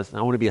who it was.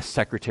 I want to be a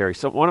secretary.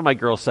 So one of my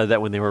girls said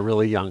that when they were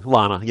really young.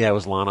 Lana. Yeah, it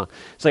was Lana.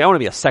 She's like, I want to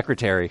be a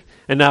secretary.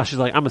 And now she's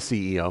like, I'm a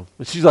CEO.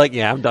 And she's like,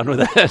 yeah, I'm done with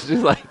that.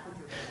 She's like,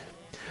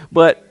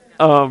 but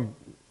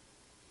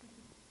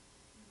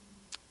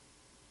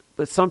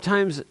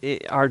sometimes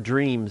our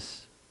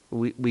dreams,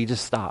 we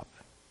just stop.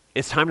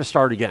 It's time to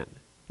start again.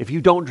 If you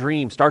don't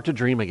dream, start to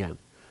dream again.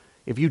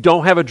 If you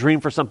don't have a dream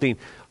for something,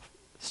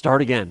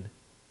 start again.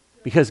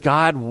 Because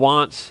God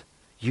wants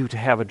you to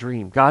have a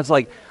dream. God's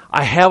like,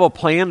 I have a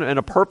plan and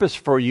a purpose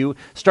for you.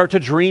 Start to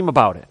dream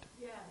about it.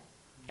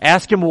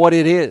 Ask Him what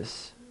it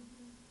is.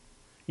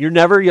 You're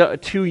never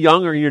too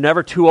young or you're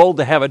never too old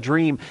to have a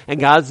dream. And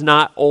God's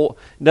not old,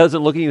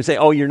 doesn't look at you and say,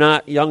 oh, you're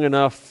not young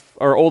enough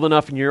or old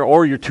enough and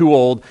you're too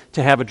old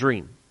to have a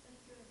dream.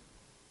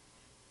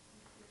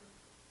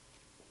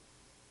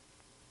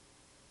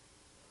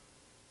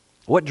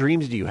 What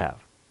dreams do you have?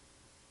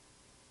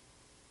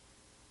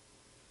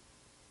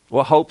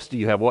 What hopes do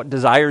you have? What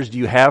desires do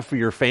you have for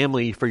your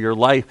family, for your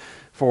life,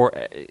 for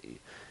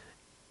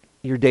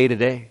your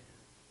day-to-day?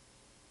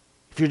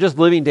 If you're just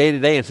living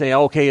day-to-day and saying,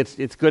 okay,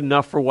 it's good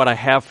enough for what I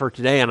have for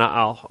today, and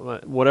I'll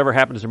whatever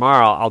happens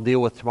tomorrow, I'll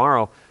deal with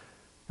tomorrow,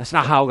 that's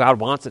not how God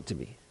wants it to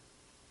be.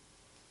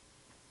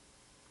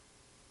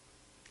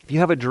 If you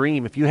have a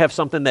dream, if you have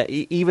something that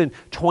even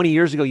 20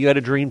 years ago you had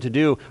a dream to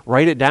do,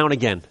 write it down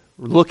again.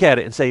 Look at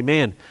it and say,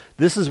 man,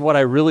 this is what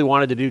I really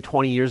wanted to do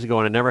 20 years ago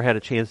and I never had a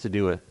chance to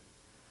do it.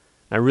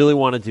 I really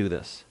want to do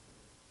this.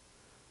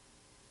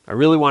 I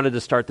really wanted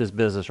to start this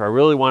business, or I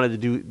really wanted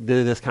to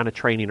do this kind of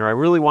training, or I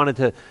really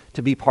wanted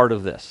to be part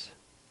of this.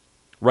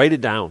 Write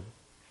it down.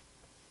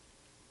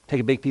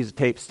 Take a big piece of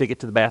tape, stick it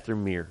to the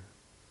bathroom mirror.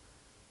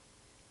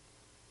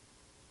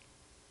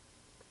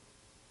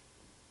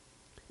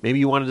 Maybe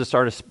you wanted to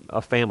start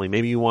a family.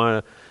 Maybe you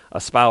want a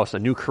spouse, a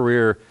new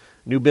career,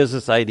 new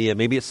business idea.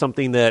 Maybe it's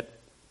something that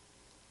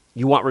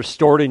you want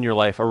restored in your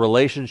life, a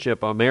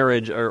relationship, a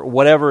marriage, or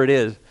whatever it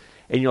is.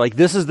 And you're like,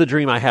 this is the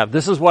dream I have.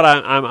 This is what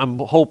I'm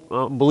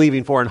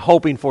believing for and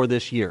hoping for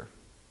this year.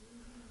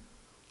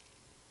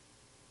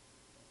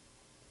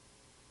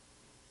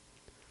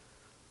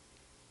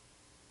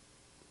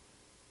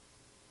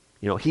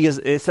 You know,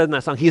 it said in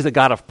that song, He is a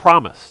God of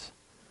promise.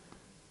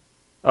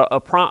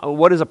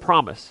 What is a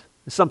promise?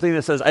 It's something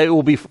that says it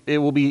will be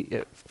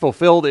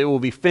fulfilled, it will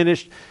be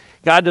finished.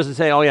 God doesn't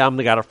say, oh yeah, I'm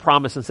the God of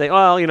promise, and say,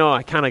 well, you know,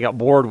 I kind of got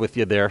bored with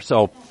you there,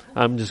 so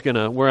we're going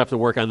to have to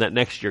work on that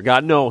next year.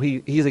 God, no,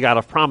 He's a God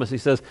of promise. He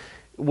says,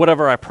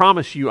 whatever I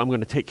promise you, I'm going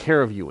to take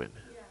care of you in.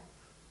 Yeah.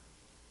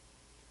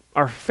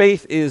 Our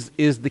faith is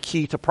the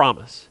key to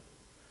promise.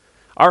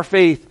 Our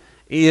faith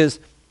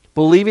is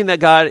believing that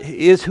God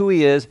is who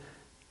He is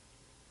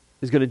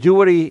going to do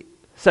what He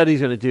said He's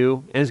going to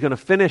do, and is going to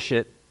finish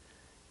it,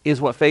 is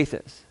what faith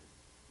is,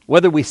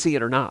 whether we see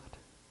it or not.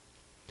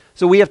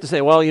 So we have to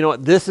say, well, you know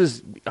what, this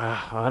is,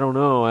 I don't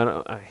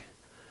know.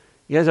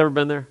 You guys ever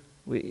been there?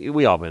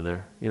 We all been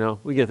there, you know.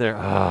 We get there,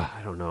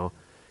 I don't know.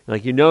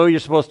 Like, you know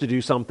you're supposed to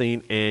do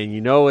something, and you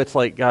know it's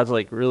like God's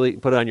like really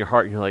put it on your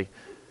heart, and you're like,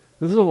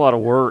 this is a lot of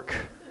work.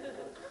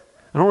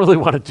 I don't really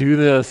want to do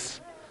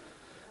this.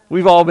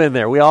 We've all been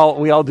there. We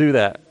all do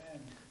that.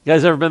 You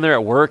guys ever been there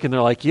at work, and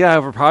they're like, yeah, I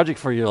have a project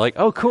for you. You're like,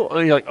 oh, cool.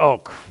 And you're like, oh,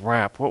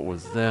 crap, what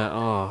was that?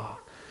 Oh.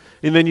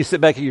 And then you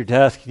sit back at your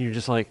desk, and you're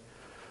just like,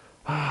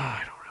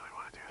 I don't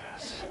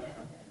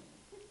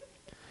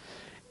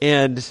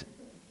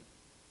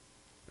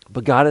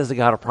But God is the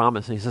God of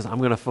promise, and He says, I'm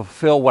going to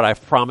fulfill what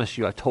I've promised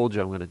you. I told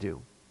you I'm going to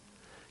do.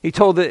 He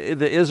told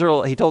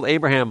He told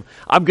Abraham,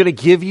 I'm going to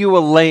give you a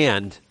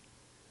land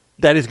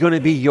that is going to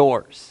be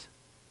yours.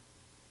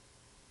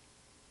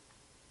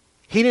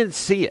 He didn't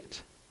see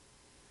it.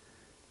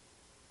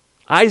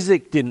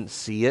 Isaac didn't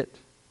see it.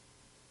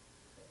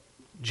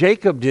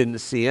 Jacob didn't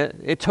see it.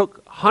 It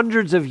took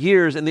hundreds of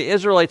years, and the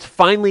Israelites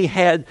finally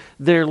had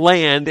their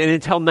land, and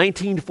until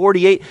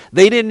 1948,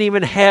 they didn't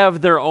even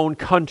have their own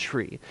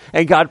country,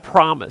 and God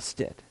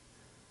promised it.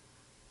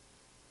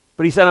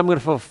 But He said, I'm going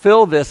to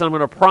fulfill this, and I'm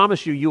going to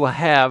promise you, you will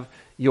have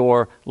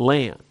your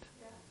land.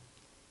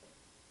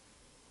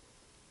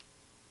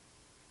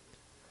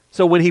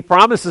 So when He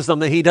promises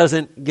something, He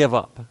doesn't give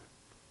up.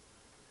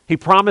 He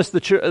promised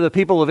the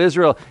people of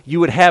Israel, you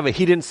would have it.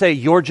 He didn't say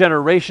your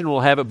generation will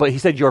have it, but He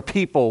said your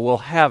people will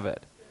have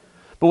it.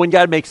 But when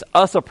God makes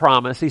us a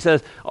promise, He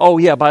says, oh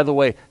yeah, by the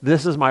way,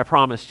 this is my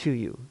promise to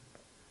you.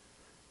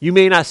 You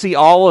may not see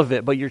all of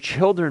it, but your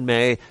children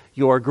may,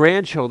 your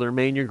grandchildren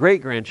may, and your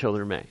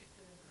great-grandchildren may.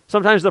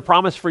 Sometimes the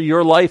promise for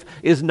your life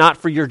is not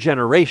for your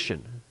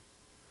generation.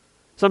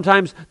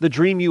 Sometimes the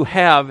dream you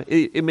have,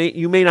 you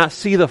may not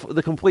see the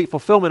complete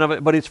fulfillment of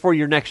it, but it's for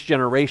your next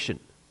generation.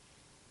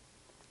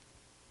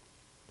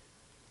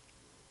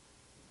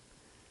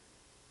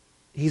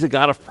 He's a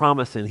God of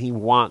promise, and He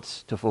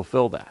wants to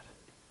fulfill that.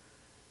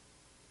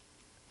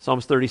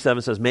 Psalms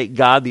 37 says, make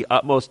God the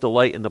utmost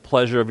delight in the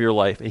pleasure of your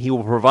life, and He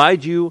will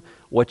provide you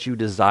what you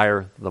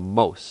desire the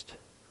most.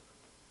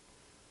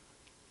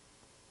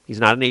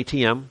 He's not an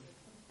ATM.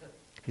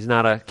 He's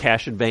not a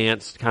cash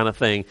advance kind of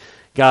thing.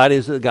 God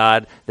is a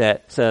God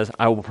that says,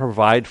 I will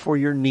provide for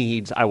your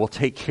needs. I will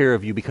take care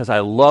of you because I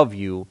love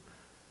you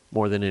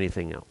more than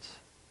anything else.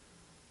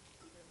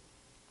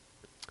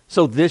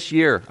 So this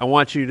year, I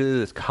want you to do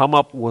this. Come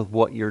up with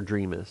what your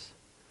dream is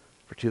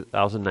for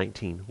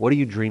 2019. What are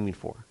you dreaming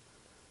for?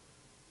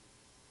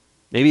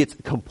 Maybe it's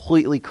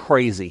completely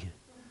crazy.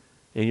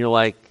 And you're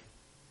like,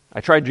 I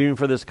tried dreaming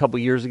for this a couple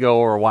years ago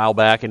or a while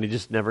back, and it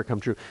just never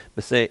come true.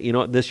 But say,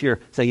 this year,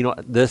 say,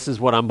 this is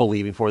what I'm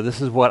believing for. This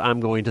is what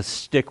I'm going to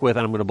stick with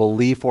and I'm going to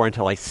believe for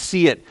until I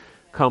see it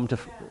come to...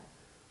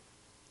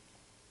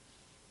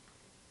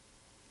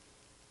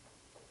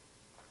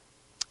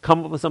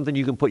 Come up with something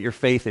you can put your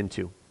faith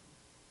into.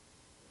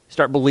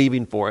 Start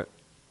believing for it.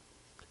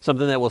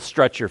 Something that will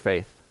stretch your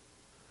faith.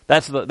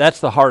 That's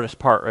the hardest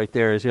part right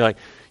there, is you're like,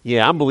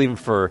 yeah, I'm believing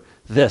for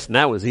this, and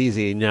that was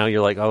easy. And now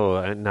you're like,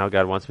 oh, now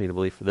God wants me to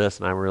believe for this,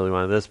 and I really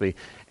want this to be.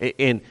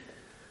 And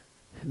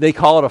they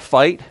call it a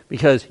fight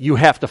because you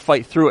have to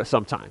fight through it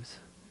sometimes.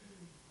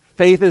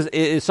 Faith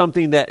is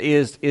something that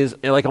is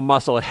like a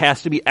muscle. It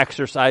has to be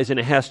exercised, and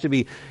it has to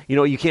be,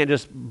 you can't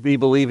just be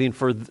believing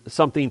for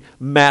something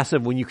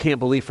massive when you can't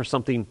believe for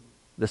something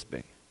this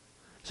big.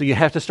 So you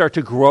have to start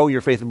to grow your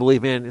faith and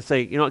believe in and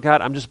say,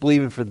 God, I'm just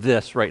believing for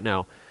this right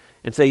now.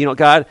 And say,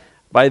 God,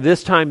 by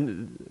this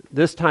time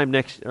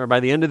next, or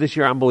by the end of this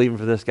year, I'm believing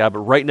for this, God.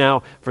 But right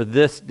now, for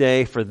this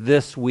day, for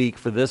this week,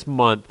 for this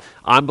month,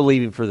 I'm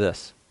believing for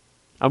this.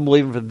 I'm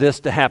believing for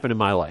this to happen in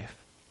my life.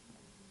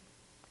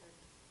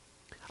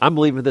 I'm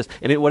believing for this.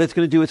 And what it's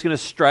going to do, it's going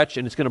to stretch,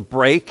 and it's going to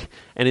break,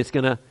 and it's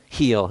going to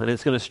heal. And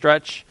it's going to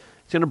stretch,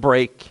 it's going to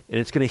break, and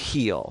it's going to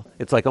heal.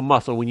 It's like a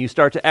muscle. When you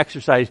start to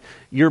exercise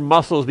your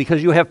muscles,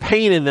 because you have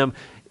pain in them,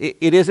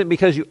 it isn't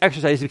because you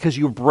exercise, it's because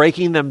you're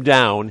breaking them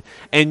down,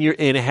 and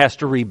it has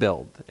to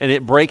rebuild. And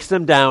it breaks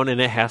them down, and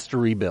it has to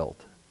rebuild.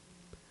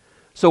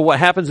 So what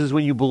happens is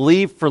when you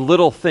believe for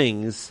little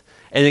things,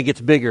 and it gets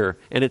bigger,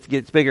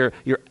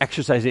 you're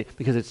exercising it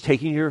because it's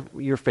taking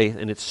your faith,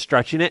 and it's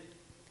stretching it,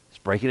 it's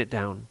breaking it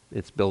down,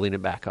 it's building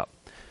it back up.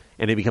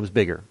 And it becomes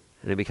bigger,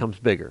 and it becomes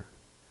bigger.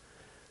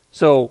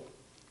 So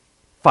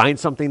find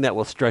something that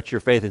will stretch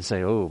your faith and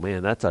say, oh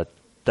man, that's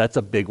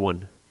a big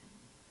one.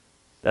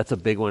 That's a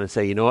big one. And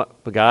say, you know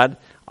what, but God,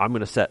 I'm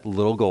going to set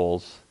little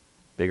goals,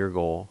 bigger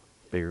goal,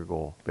 bigger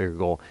goal, bigger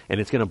goal.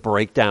 And it's going to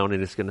break down,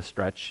 and it's going to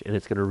stretch, and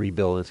it's going to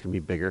rebuild, and it's going to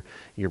be bigger.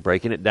 And you're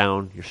breaking it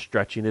down, you're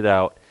stretching it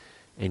out,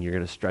 and you're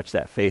going to stretch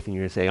that faith, and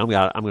you're going to say, I'm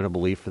going to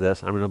believe for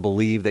this. I'm going to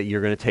believe that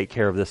you're going to take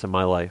care of this in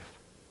my life.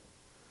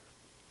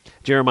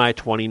 Jeremiah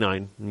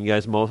 29, and you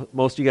guys,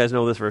 most of you guys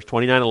know this verse,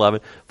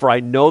 29:11. For I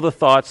know the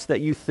thoughts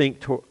that you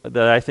think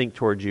that I think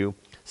toward you,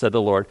 said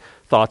the Lord,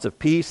 thoughts of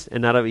peace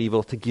and not of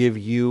evil, to give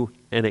you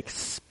an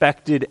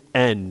expected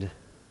end.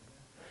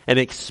 An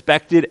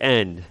expected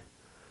end.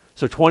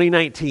 So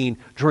 2019,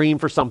 dream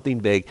for something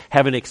big.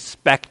 Have an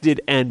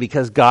expected end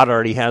because God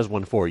already has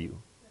one for you.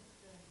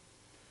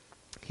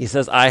 He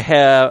says,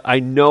 I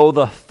know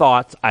the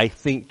thoughts I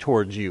think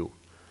towards you.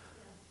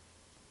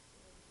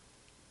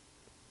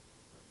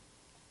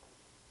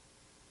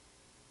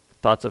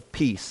 Thoughts of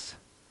peace.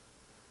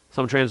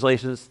 Some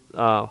translations,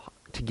 to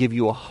give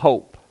you a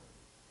hope.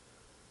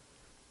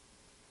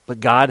 But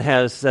God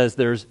says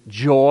there's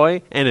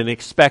joy and an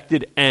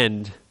expected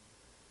end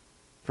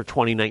for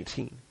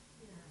 2019.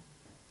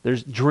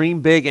 There's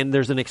dream big, and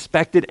there's an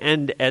expected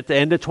end. At the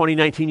end of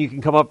 2019, you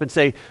can come up and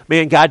say,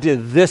 man, God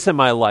did this in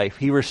my life.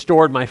 He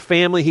restored my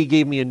family. He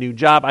gave me a new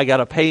job. I got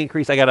a pay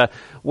increase. I got a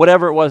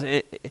whatever it was.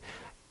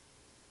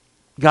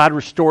 God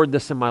restored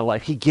this in my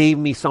life. He gave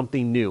me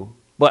something new.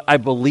 But I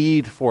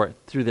believed for it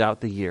throughout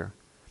the year.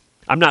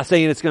 I'm not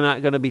saying it's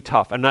not going to be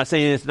tough. I'm not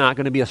saying it's not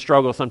going to be a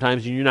struggle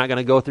sometimes. You're not going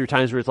to go through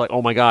times where it's like,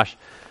 oh my gosh,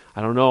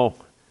 I don't know.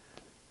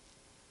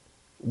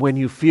 When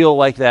you feel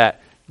like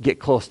that, get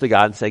close to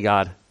God and say,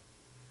 God,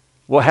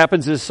 what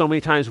happens is so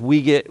many times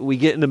we get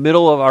in the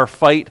middle of our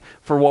fight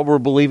for what we're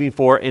believing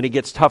for, and it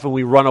gets tough and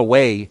we run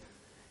away.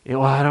 And,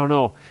 well, I don't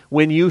know.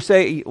 When you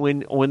say,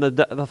 when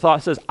the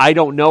thought says, I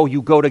don't know,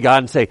 you go to God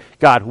and say,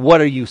 God, what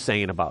are you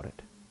saying about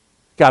it?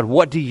 God,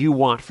 what do you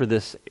want for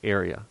this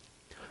area?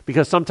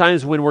 Because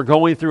sometimes when we're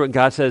going through it and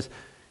God says,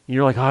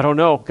 you're like, I don't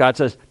know. God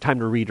says, time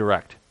to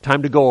redirect.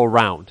 Time to go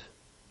around.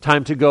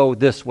 Time to go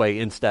this way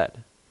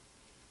instead.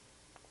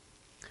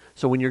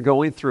 So when you're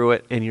going through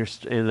it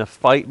and the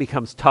fight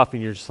becomes tough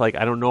and you're just like,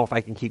 I don't know if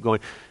I can keep going,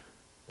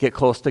 get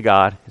close to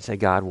God and say,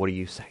 God, what are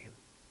you saying?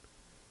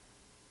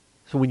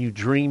 So when you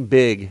dream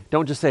big,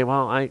 don't just say,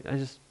 well, I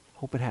just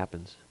hope it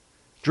happens.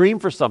 Dream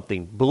for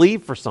something.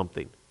 Believe for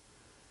something.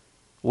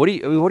 What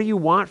do you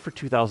want for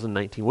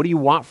 2019? What do you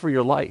want for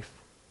your life?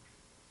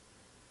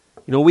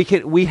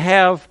 We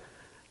have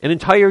an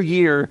entire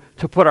year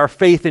to put our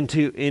faith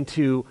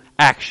into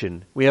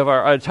action. We have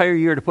our entire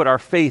year to put our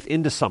faith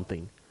into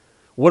something.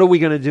 What are we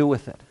going to do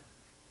with it?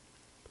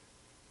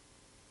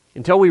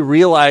 Until we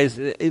realize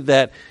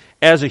that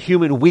as a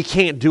human, we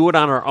can't do it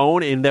on our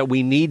own, and that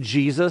we need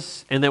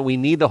Jesus, and that we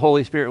need the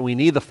Holy Spirit, and we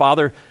need the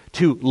Father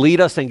to lead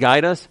us and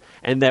guide us,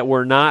 and that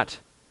we're not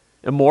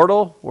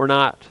immortal, we're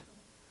not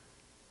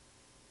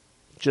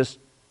just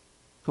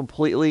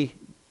completely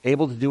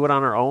able to do it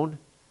on our own.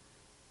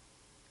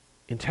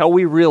 Until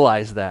we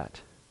realize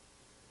that,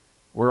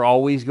 we're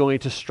always going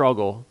to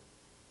struggle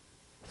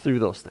through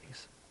those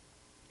things.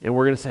 And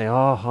we're going to say,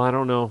 oh, I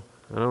don't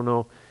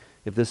know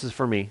if this is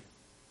for me.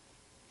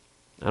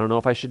 I don't know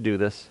if I should do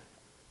this.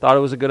 Thought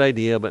it was a good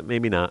idea, but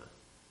maybe not.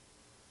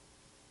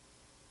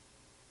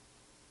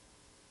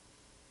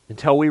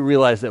 until we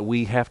realize that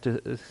we have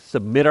to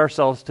submit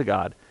ourselves to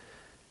God,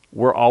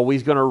 we're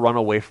always going to run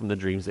away from the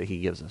dreams that he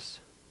gives us.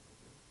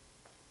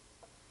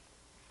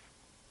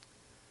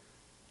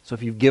 So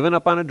if you've given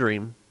up on a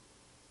dream,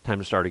 time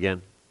to start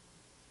again.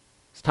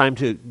 It's time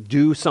to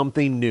do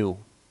something new.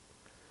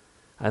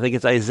 I think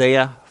it's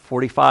Isaiah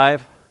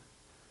 45.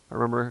 I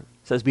remember it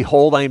says,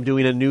 "Behold, I am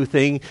doing a new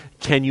thing.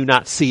 Can you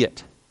not see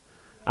it?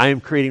 I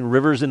am creating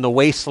rivers in the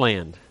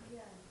wasteland."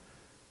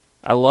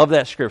 I love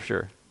that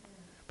scripture.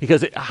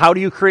 Because how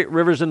do you create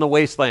rivers in the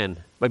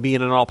wasteland? By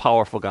being an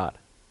all-powerful God.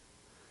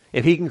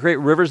 If he can create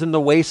rivers in the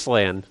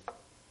wasteland,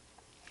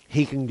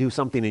 he can do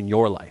something in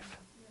your life.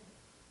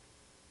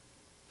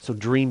 So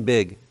dream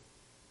big.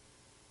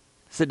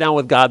 Sit down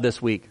with God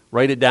this week.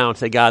 Write it down.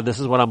 Say, "God, this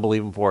is what I'm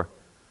believing for.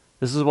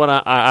 This is what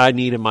I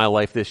need in my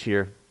life this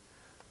year."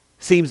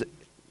 Seems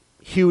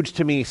huge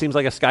to me. Seems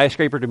like a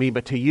skyscraper to me.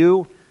 But to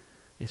you,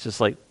 it's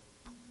just like,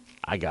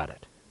 I got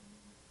it.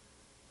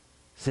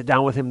 Sit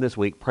down with him this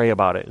week. Pray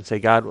about it. And say,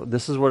 "God,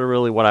 this is what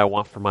I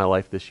want for my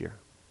life this year."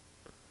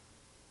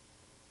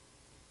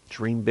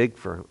 Dream big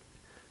for him.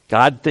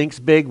 God thinks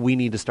big. We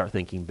need to start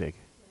thinking big.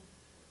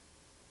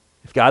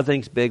 If God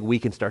thinks big, we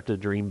can start to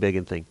dream big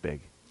and think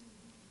big.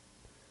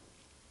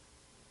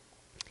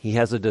 He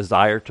has a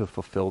desire to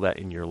fulfill that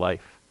in your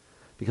life.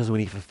 Because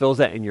when he fulfills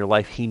that in your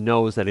life, he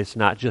knows that it's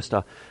not just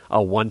a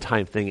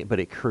one-time thing, but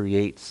it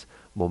creates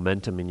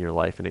momentum in your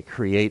life, and it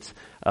creates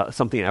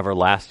something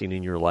everlasting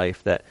in your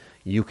life that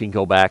you can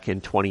go back in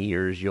 20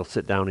 years, you'll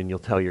sit down and you'll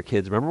tell your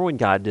kids, "Remember when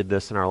God did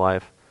this in our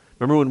life?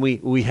 Remember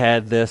when we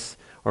had this?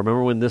 Or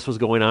remember when this was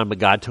going on, but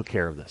God took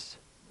care of this?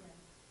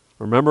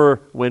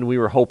 Remember when we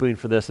were hoping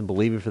for this and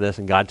believing for this,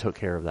 and God took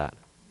care of that?"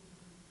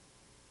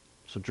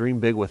 So dream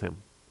big with him.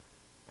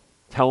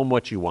 Tell him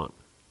what you want.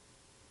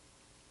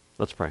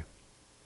 Let's pray.